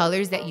the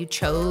colors that you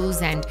chose,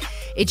 and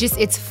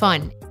it's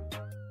fun.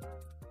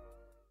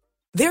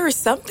 There are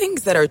some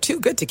things that are too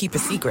good to keep a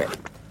secret.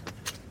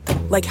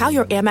 Like how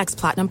your Amex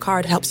Platinum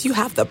card helps you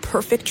have the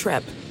perfect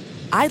trip.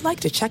 I'd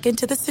like to check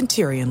into the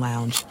Centurion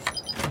Lounge.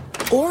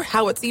 Or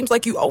how it seems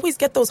like you always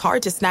get those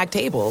hard-to-snag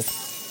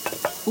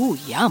tables. Ooh,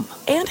 yum.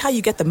 And how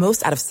you get the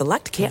most out of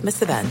select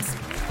can't-miss events.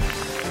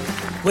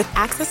 With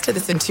access to the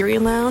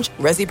Centurion Lounge,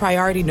 Resi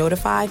Priority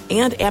Notified,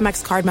 and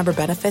Amex card member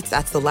benefits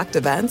at select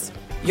events,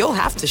 you'll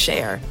have to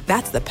share.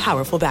 That's the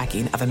powerful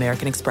backing of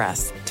American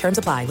Express. Terms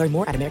apply. Learn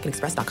more at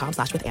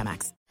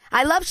americanexpress.com/withAmex.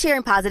 I love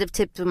sharing positive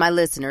tips with my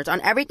listeners on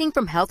everything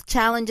from health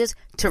challenges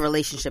to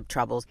relationship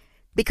troubles.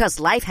 Because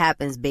life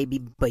happens, baby,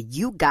 but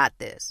you got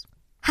this.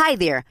 Hi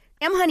there,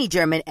 I'm Honey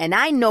German, and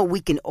I know we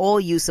can all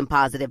use some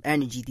positive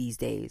energy these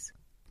days.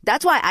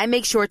 That's why I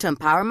make sure to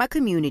empower my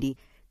community,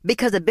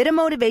 because a bit of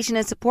motivation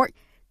and support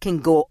can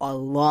go a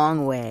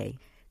long way.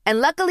 And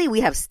luckily,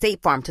 we have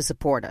State Farm to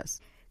support us.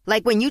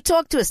 Like when you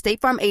talk to a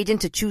State Farm agent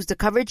to choose the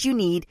coverage you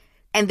need,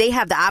 and they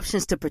have the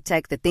options to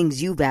protect the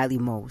things you value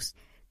most.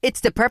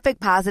 It's the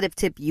perfect positive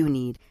tip you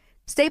need.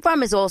 State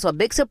Farm is also a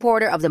big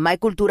supporter of the My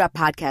Cultura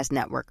podcast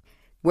network,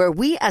 where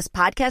we as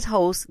podcast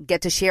hosts get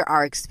to share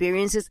our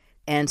experiences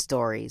and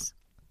stories.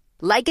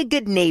 Like a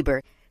good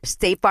neighbor,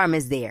 State Farm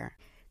is there.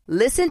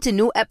 Listen to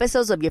new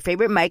episodes of your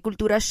favorite My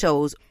Cultura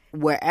shows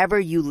wherever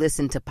you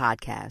listen to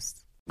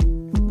podcasts.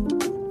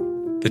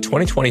 The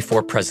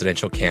 2024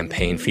 presidential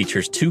campaign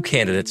features two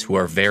candidates who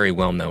are very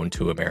well known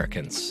to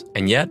Americans.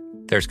 And yet,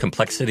 there's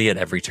complexity at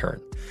every turn.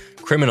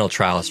 Criminal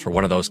trials for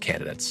one of those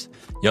candidates.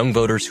 Young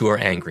voters who are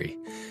angry.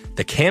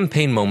 The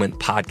Campaign Moment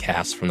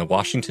podcast from the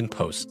Washington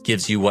Post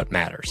gives you what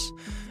matters.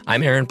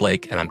 I'm Aaron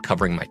Blake, and I'm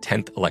covering my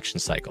 10th election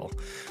cycle.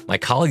 My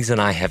colleagues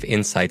and I have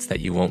insights that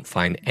you won't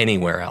find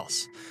anywhere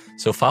else.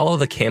 So follow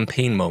The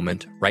Campaign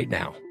Moment right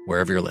now,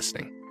 wherever you're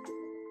listening.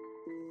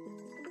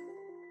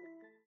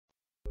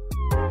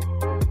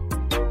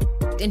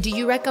 And do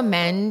you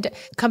recommend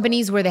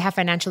companies where they have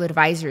financial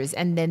advisors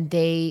and then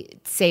they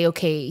say,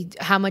 okay,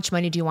 how much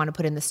money do you want to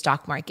put in the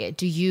stock market?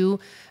 Do you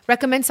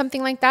recommend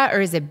something like that, or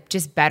is it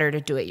just better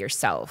to do it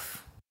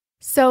yourself?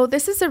 So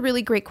this is a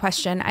really great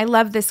question. I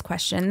love this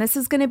question. This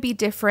is going to be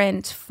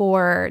different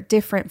for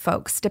different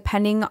folks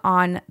depending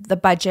on the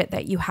budget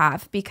that you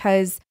have,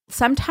 because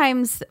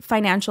sometimes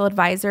financial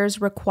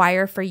advisors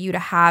require for you to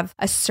have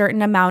a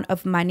certain amount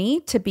of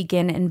money to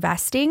begin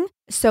investing.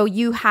 So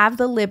you have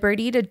the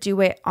liberty to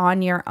do it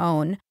on your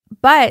own.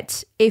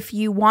 But if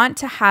you want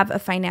to have a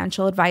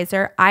financial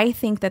advisor, I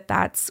think that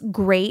that's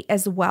great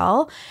as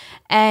well.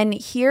 And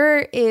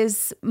here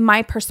is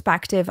my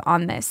perspective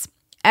on this.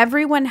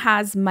 Everyone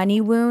has money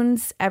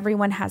wounds.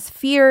 Everyone has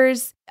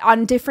fears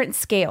on different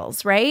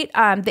scales, right?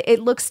 It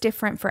looks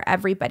different for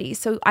everybody.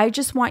 So I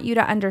just want you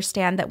to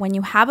understand that when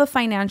you have a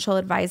financial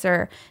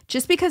advisor,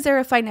 just because they're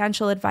a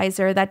financial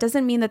advisor, that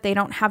doesn't mean that they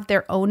don't have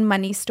their own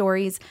money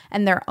stories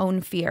and their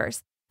own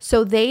fears.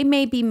 So they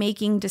may be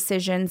making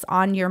decisions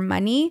on your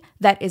money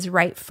that is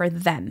right for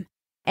them.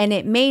 And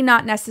it may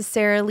not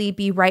necessarily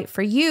be right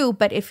for you,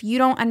 but if you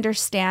don't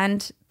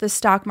understand the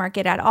stock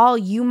market at all,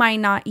 you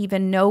might not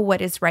even know what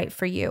is right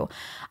for you.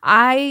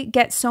 I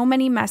get so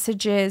many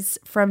messages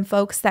from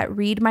folks that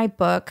read my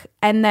book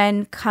and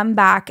then come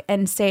back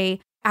and say,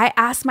 I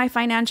asked my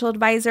financial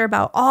advisor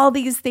about all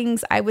these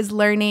things I was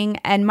learning,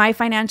 and my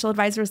financial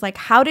advisor was like,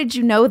 how did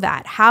you know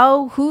that?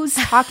 Who's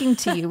talking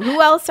to you?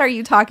 Who else are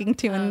you talking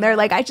to? And they're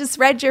like, I just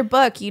read your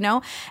book, you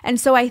know? And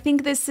so I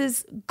think this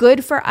is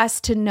good for us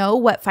to know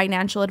what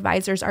financial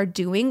advisors are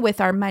doing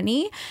with our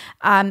money,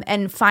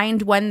 and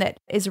find one that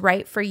is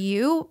right for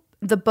you.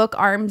 The book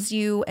arms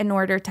you in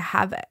order to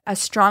have a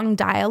strong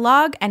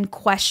dialogue and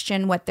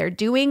question what they're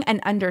doing and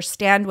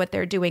understand what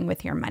they're doing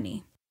with your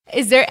money.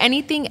 Is there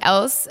anything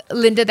else,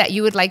 Linda, that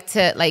you would like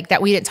to,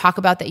 that we didn't talk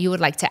about that you would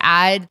like to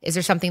add? Is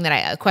there something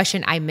a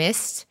question I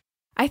missed?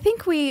 I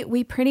think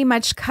we pretty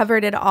much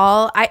covered it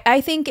all. I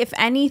think if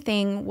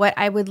anything, what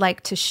I would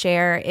like to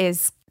share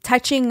is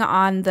touching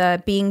on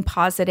the being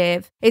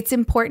positive. It's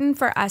important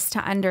for us to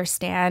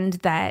understand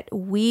that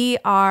we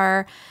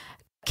are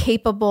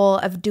capable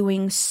of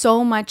doing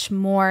so much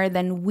more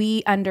than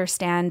we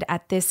understand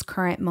at this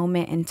current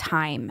moment in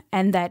time,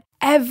 and that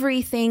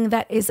everything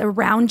that is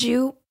around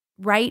you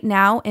right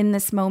now in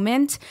this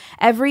moment,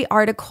 every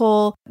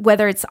article,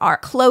 whether it's our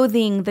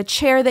clothing, the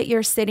chair that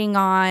you're sitting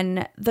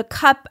on, the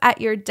cup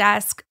at your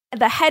desk,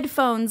 the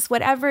headphones,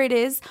 whatever it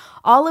is,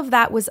 all of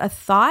that was a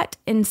thought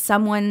in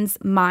someone's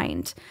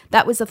mind.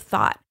 That was a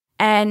thought.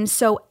 And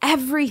so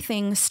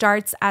everything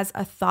starts as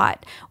a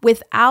thought.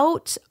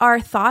 Without our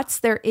thoughts,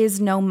 there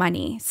is no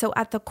money. So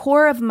at the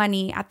core of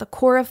money, at the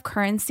core of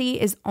currency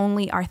is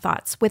only our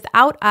thoughts.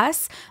 Without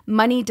us,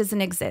 money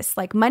doesn't exist.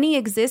 Like money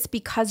exists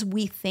because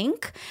we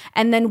think,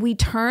 and then we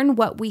turn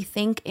what we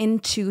think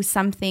into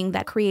something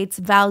that creates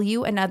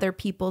value in other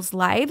people's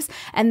lives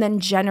and then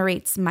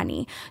generates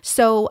money.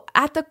 So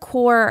at the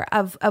core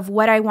of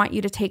what I want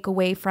you to take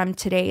away from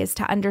today is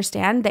to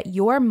understand that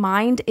your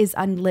mind is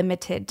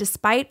unlimited,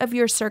 despite of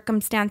your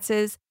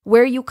circumstances,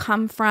 where you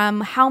come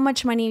from, how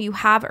much money you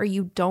have or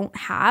you don't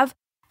have.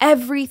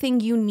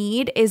 Everything you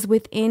need is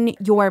within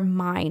your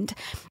mind.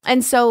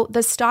 And so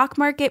the stock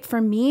market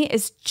for me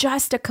is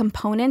just a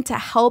component to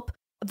help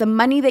the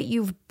money that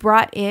you've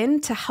brought in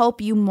to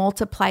help you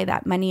multiply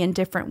that money in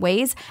different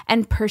ways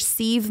and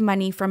perceive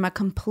money from a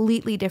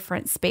completely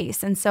different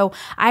space. And so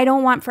I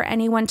don't want for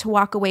anyone to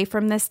walk away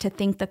from this to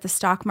think that the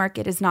stock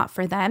market is not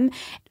for them.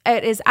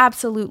 It is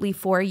absolutely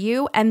for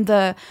you. And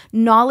the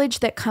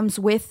knowledge that comes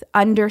with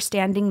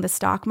understanding the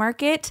stock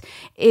market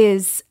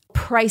is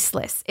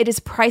priceless. It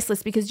is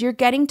priceless because you're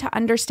getting to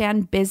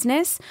understand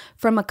business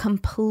from a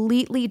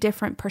completely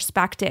different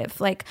perspective.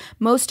 Like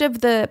most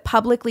of the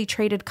publicly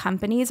traded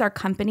companies are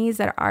companies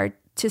that are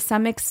to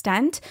some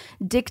extent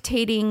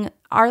dictating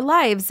our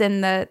lives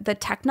and the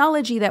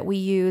technology that we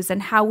use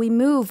and how we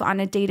move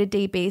on a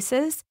day-to-day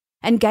basis.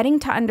 And getting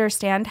to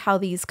understand how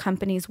these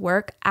companies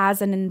work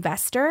as an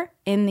investor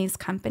in these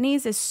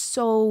companies is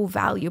so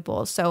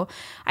valuable. So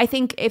I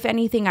think if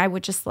anything, I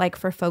would just like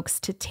for folks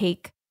to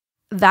take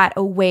that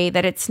away,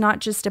 that it's not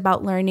just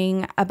about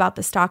learning about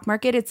the stock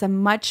market. It's a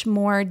much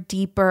more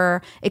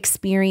deeper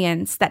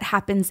experience that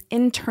happens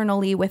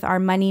internally with our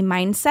money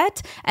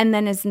mindset and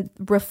then is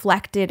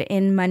reflected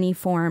in money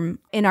form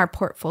in our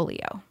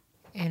portfolio.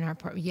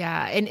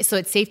 Yeah. And so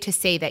it's safe to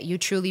say that you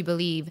truly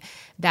believe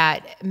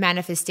that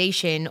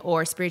manifestation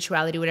or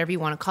spirituality, whatever you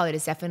want to call it,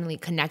 is definitely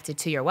connected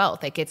to your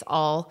wealth. Like it's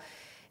all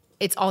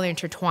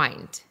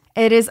intertwined.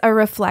 It is a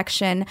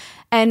reflection.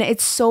 And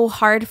it's so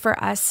hard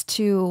for us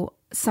to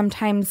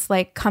sometimes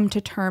like come to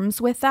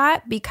terms with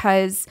that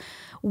because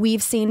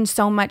we've seen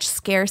so much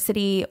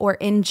scarcity or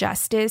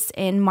injustice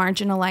in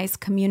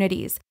marginalized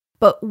communities.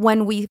 But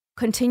when we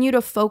continue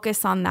to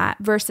focus on that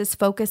versus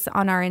focus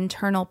on our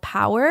internal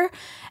power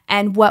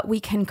and what we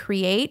can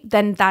create,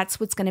 then that's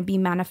what's going to be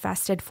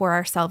manifested for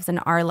ourselves in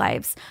our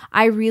lives.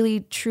 I really,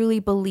 truly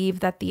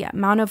believe that the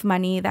amount of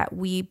money that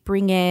we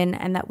bring in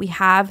and that we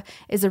have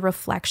is a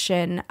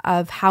reflection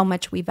of how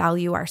much we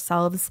value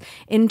ourselves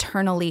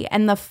internally.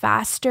 And the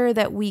faster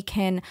that we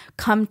can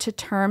come to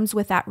terms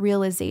with that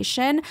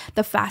realization,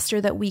 the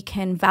faster that we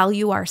can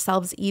value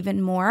ourselves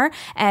even more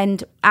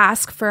and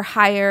ask for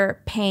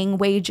higher paying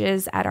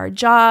wages at our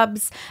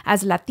jobs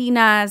as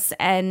Latinas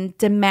and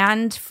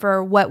demand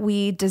for what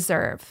we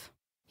deserve.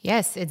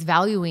 Yes, it's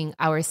valuing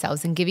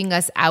ourselves and giving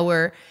us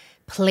our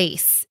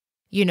place,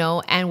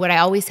 and what I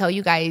always tell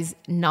you guys,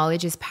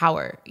 knowledge is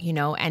power,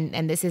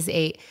 and this is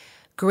a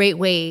great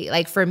way.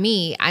 Like for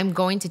me, I'm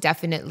going to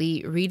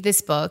definitely read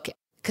this book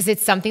because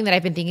it's something that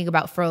I've been thinking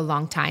about for a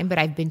long time, but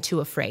I've been too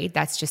afraid.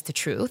 That's just the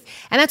truth.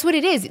 And that's what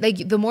it is.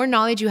 Like the more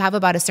knowledge you have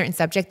about a certain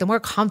subject, the more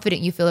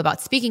confident you feel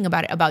about speaking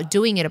about it, about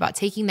doing it, about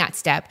taking that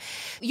step.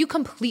 You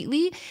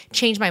completely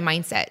changed my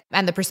mindset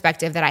and the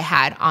perspective that I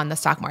had on the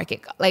stock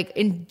market. Like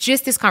in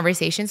just this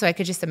conversation, so I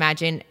could just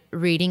imagine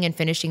reading and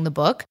finishing the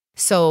book.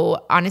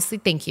 So honestly,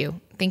 thank you.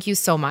 Thank you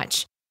so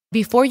much.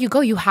 Before you go,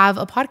 you have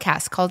a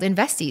podcast called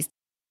Investies.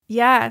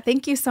 Yeah,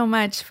 thank you so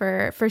much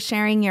for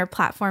sharing your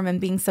platform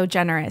and being so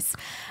generous.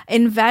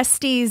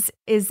 Investies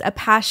is a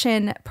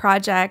passion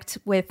project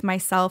with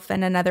myself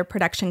and another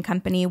production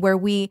company where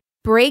we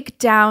break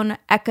down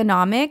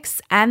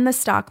economics and the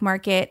stock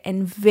market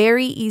in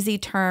very easy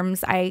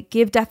terms. I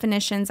give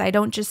definitions. I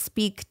don't just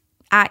speak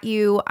at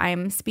you.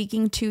 I'm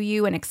speaking to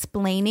you and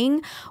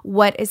explaining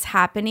what is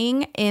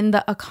happening in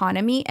the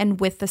economy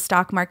and with the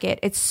stock market.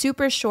 It's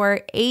super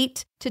short,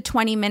 8 to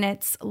 20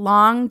 minutes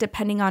long,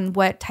 depending on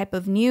what type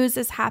of news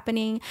is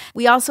happening.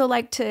 We also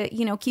like to,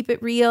 keep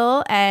it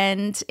real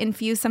and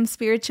infuse some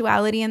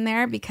spirituality in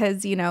there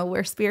because,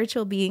 we're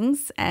spiritual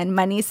beings and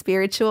money's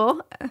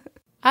spiritual.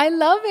 I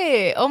love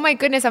it. Oh my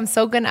goodness. I'm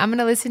going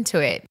to listen to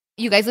it.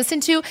 You guys listen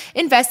to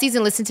Investies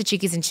and listen to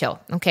Chiquis and Chill,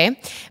 okay?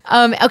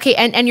 Okay,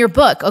 and your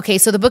book. Okay,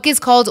 so the book is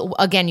called,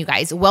 again, you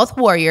guys, Wealth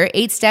Warrior,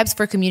 8 Steps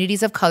for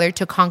Communities of Color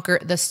to Conquer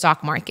the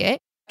Stock Market.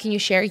 Can you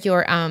share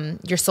your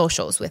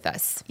socials with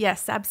us?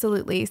 Yes,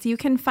 absolutely. So you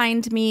can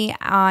find me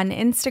on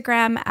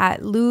Instagram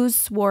at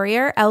Luz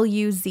Warrior,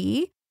 Luz.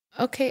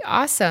 Okay,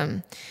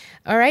 awesome.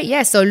 All right.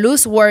 Yeah. So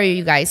Luz Warrior,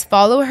 you guys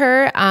follow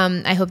her.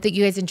 I hope that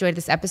you guys enjoyed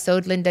this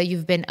episode. Linda,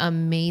 you've been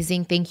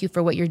amazing. Thank you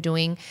for what you're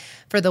doing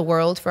for the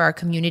world, for our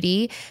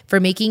community,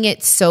 for making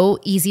it so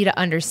easy to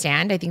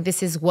understand. I think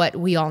this is what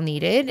we all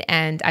needed.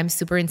 And I'm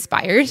super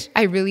inspired.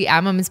 I really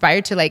am. I'm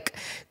inspired to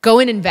go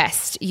and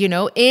invest,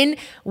 in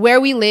where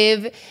we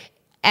live.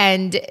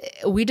 And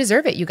we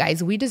deserve it, you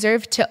guys. We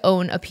deserve to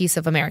own a piece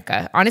of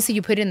America. Honestly,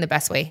 you put it in the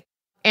best way.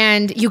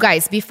 And you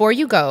guys, before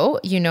you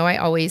go, I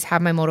always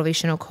have my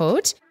motivational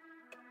quote.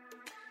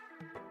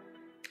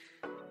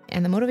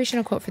 And the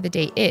motivational quote for the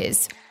day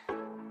is,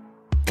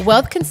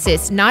 wealth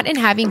consists not in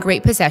having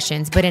great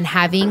possessions, but in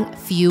having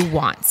few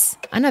wants.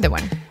 Another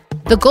one.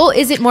 The goal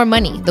isn't more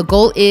money. The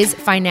goal is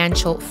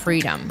financial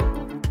freedom.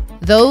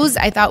 Those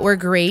I thought were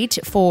great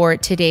for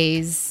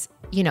today's,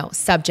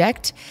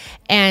 subject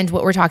and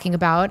what we're talking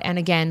about. And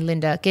again,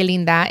 Linda, que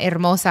linda,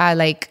 hermosa,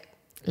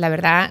 la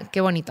verdad,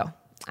 que bonito.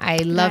 I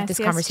love this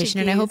conversation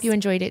and I hope you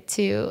enjoyed it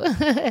too.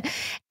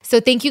 So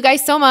thank you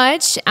guys so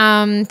much.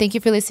 Thank you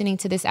for listening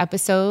to this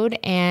episode.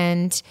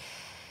 And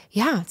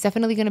yeah, it's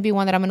definitely going to be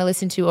one that I'm going to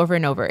listen to over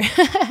and over.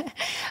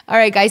 All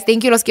right, guys.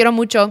 Thank you. Los quiero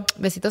mucho.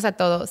 Besitos a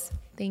todos.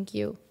 Thank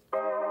you.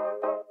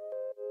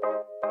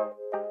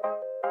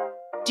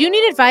 Do you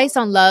need advice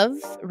on love,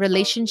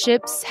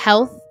 relationships,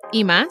 health,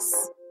 y más?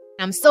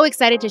 I'm so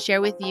excited to share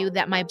with you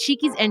that my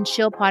Chiquis and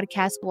Chill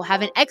podcast will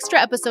have an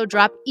extra episode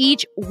drop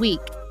each week.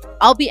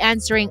 I'll be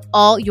answering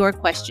all your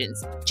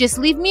questions. Just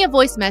leave me a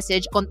voice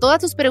message con todas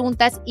tus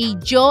preguntas y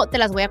yo te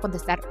las voy a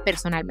contestar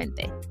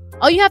personalmente.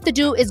 All you have to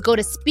do is go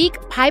to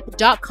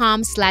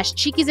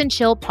speakpipe.com/Chiquis and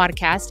Chill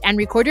podcast and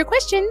record your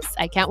questions.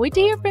 I can't wait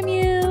to hear from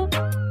you.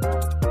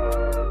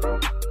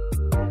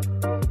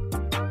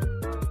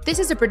 This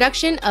is a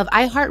production of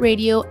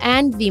iHeartRadio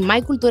and the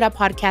My Cultura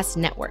Podcast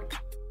Network.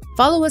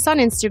 Follow us on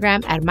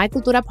Instagram at My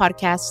Cultura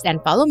Podcast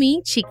and follow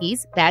me,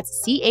 Chiquis,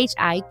 that's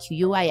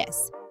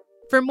CHIQUIS.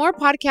 For more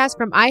podcasts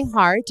from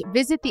iHeart,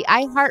 visit the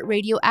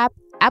iHeartRadio app,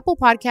 Apple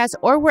Podcasts,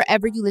 or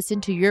wherever you listen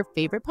to your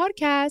favorite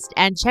podcast,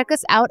 and check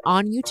us out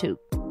on YouTube.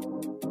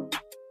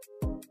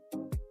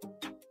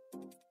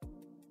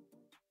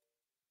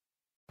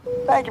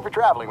 Thank you for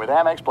traveling with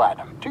Amex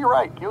Platinum. To your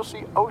right, you'll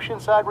see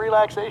oceanside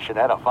relaxation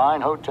at a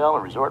fine hotel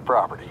and resort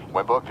property.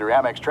 When booked through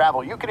Amex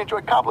Travel, you can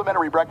enjoy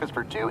complimentary breakfast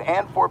for 2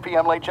 and 4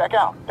 p.m. late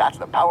checkout. That's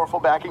the powerful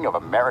backing of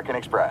American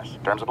Express.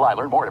 Terms apply.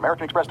 Learn more at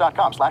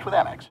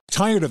americanexpress.com/withAmex.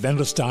 Tired of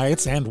endless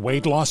diets and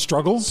weight loss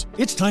struggles?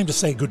 It's time to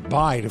say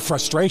goodbye to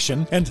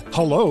frustration and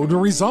hello to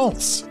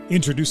results.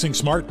 Introducing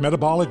Smart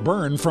Metabolic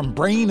Burn from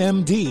Brain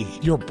MD,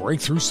 your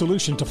breakthrough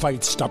solution to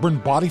fight stubborn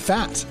body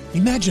fat.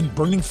 Imagine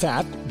burning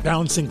fat,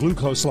 balancing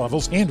glucose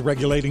levels, and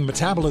regulating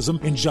metabolism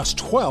in just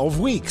 12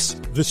 weeks.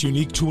 This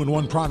unique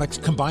 2-in-1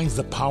 product combines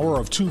the power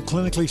of 2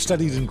 clinically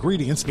studied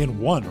ingredients in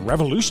one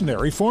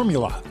revolutionary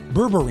formula.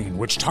 Berberine,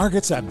 which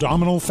targets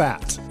abdominal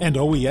fat, and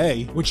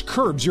OEA, which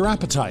curbs your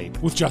appetite.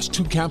 With just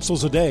 2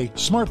 capsules a day,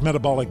 Smart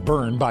Metabolic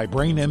Burn by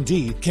Brain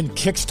MD can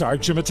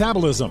kickstart your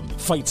metabolism,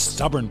 fight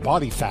stubborn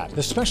body fat,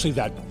 especially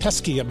that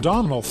pesky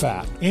abdominal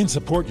fat, and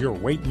support your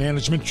weight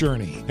management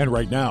journey. And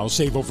right now,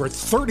 save over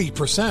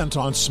 30%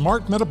 on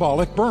Smart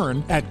Metabolic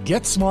Burn at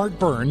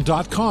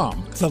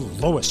GetSmartBurn.com. The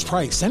lowest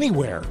price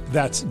anywhere.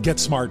 That's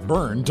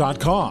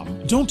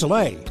GetSmartBurn.com. Don't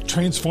delay.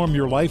 Transform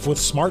your life with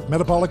Smart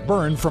Metabolic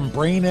Burn from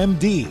Brain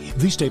MD.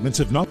 These statements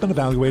have not been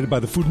evaluated by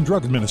the Food and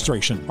Drug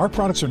Administration. Our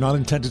products are not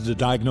intended to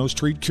diagnose,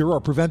 treat, cure,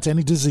 or prevent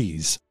any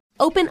disease.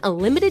 Open a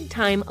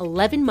limited-time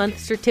 11-month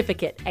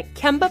certificate at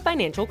Kemba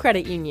Financial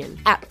Credit Union.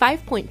 At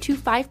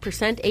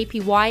 5.25%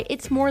 APY,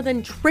 it's more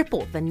than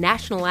triple the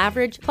national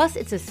average, plus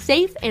it's a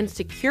safe and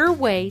secure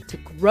way to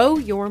grow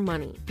your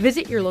money.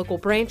 Visit your local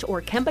branch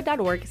or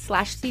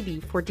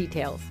kemba.org/cb for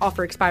details.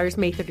 Offer expires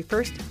May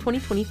 31st,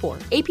 2024.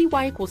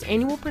 APY equals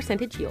annual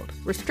percentage yield.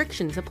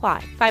 Restrictions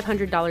apply.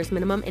 $500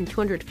 minimum and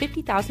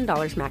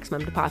 $250,000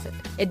 maximum deposit.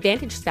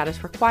 Advantage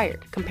status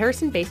required.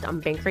 Comparison based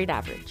on bank rate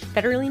average.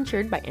 Federally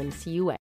insured by NCUA.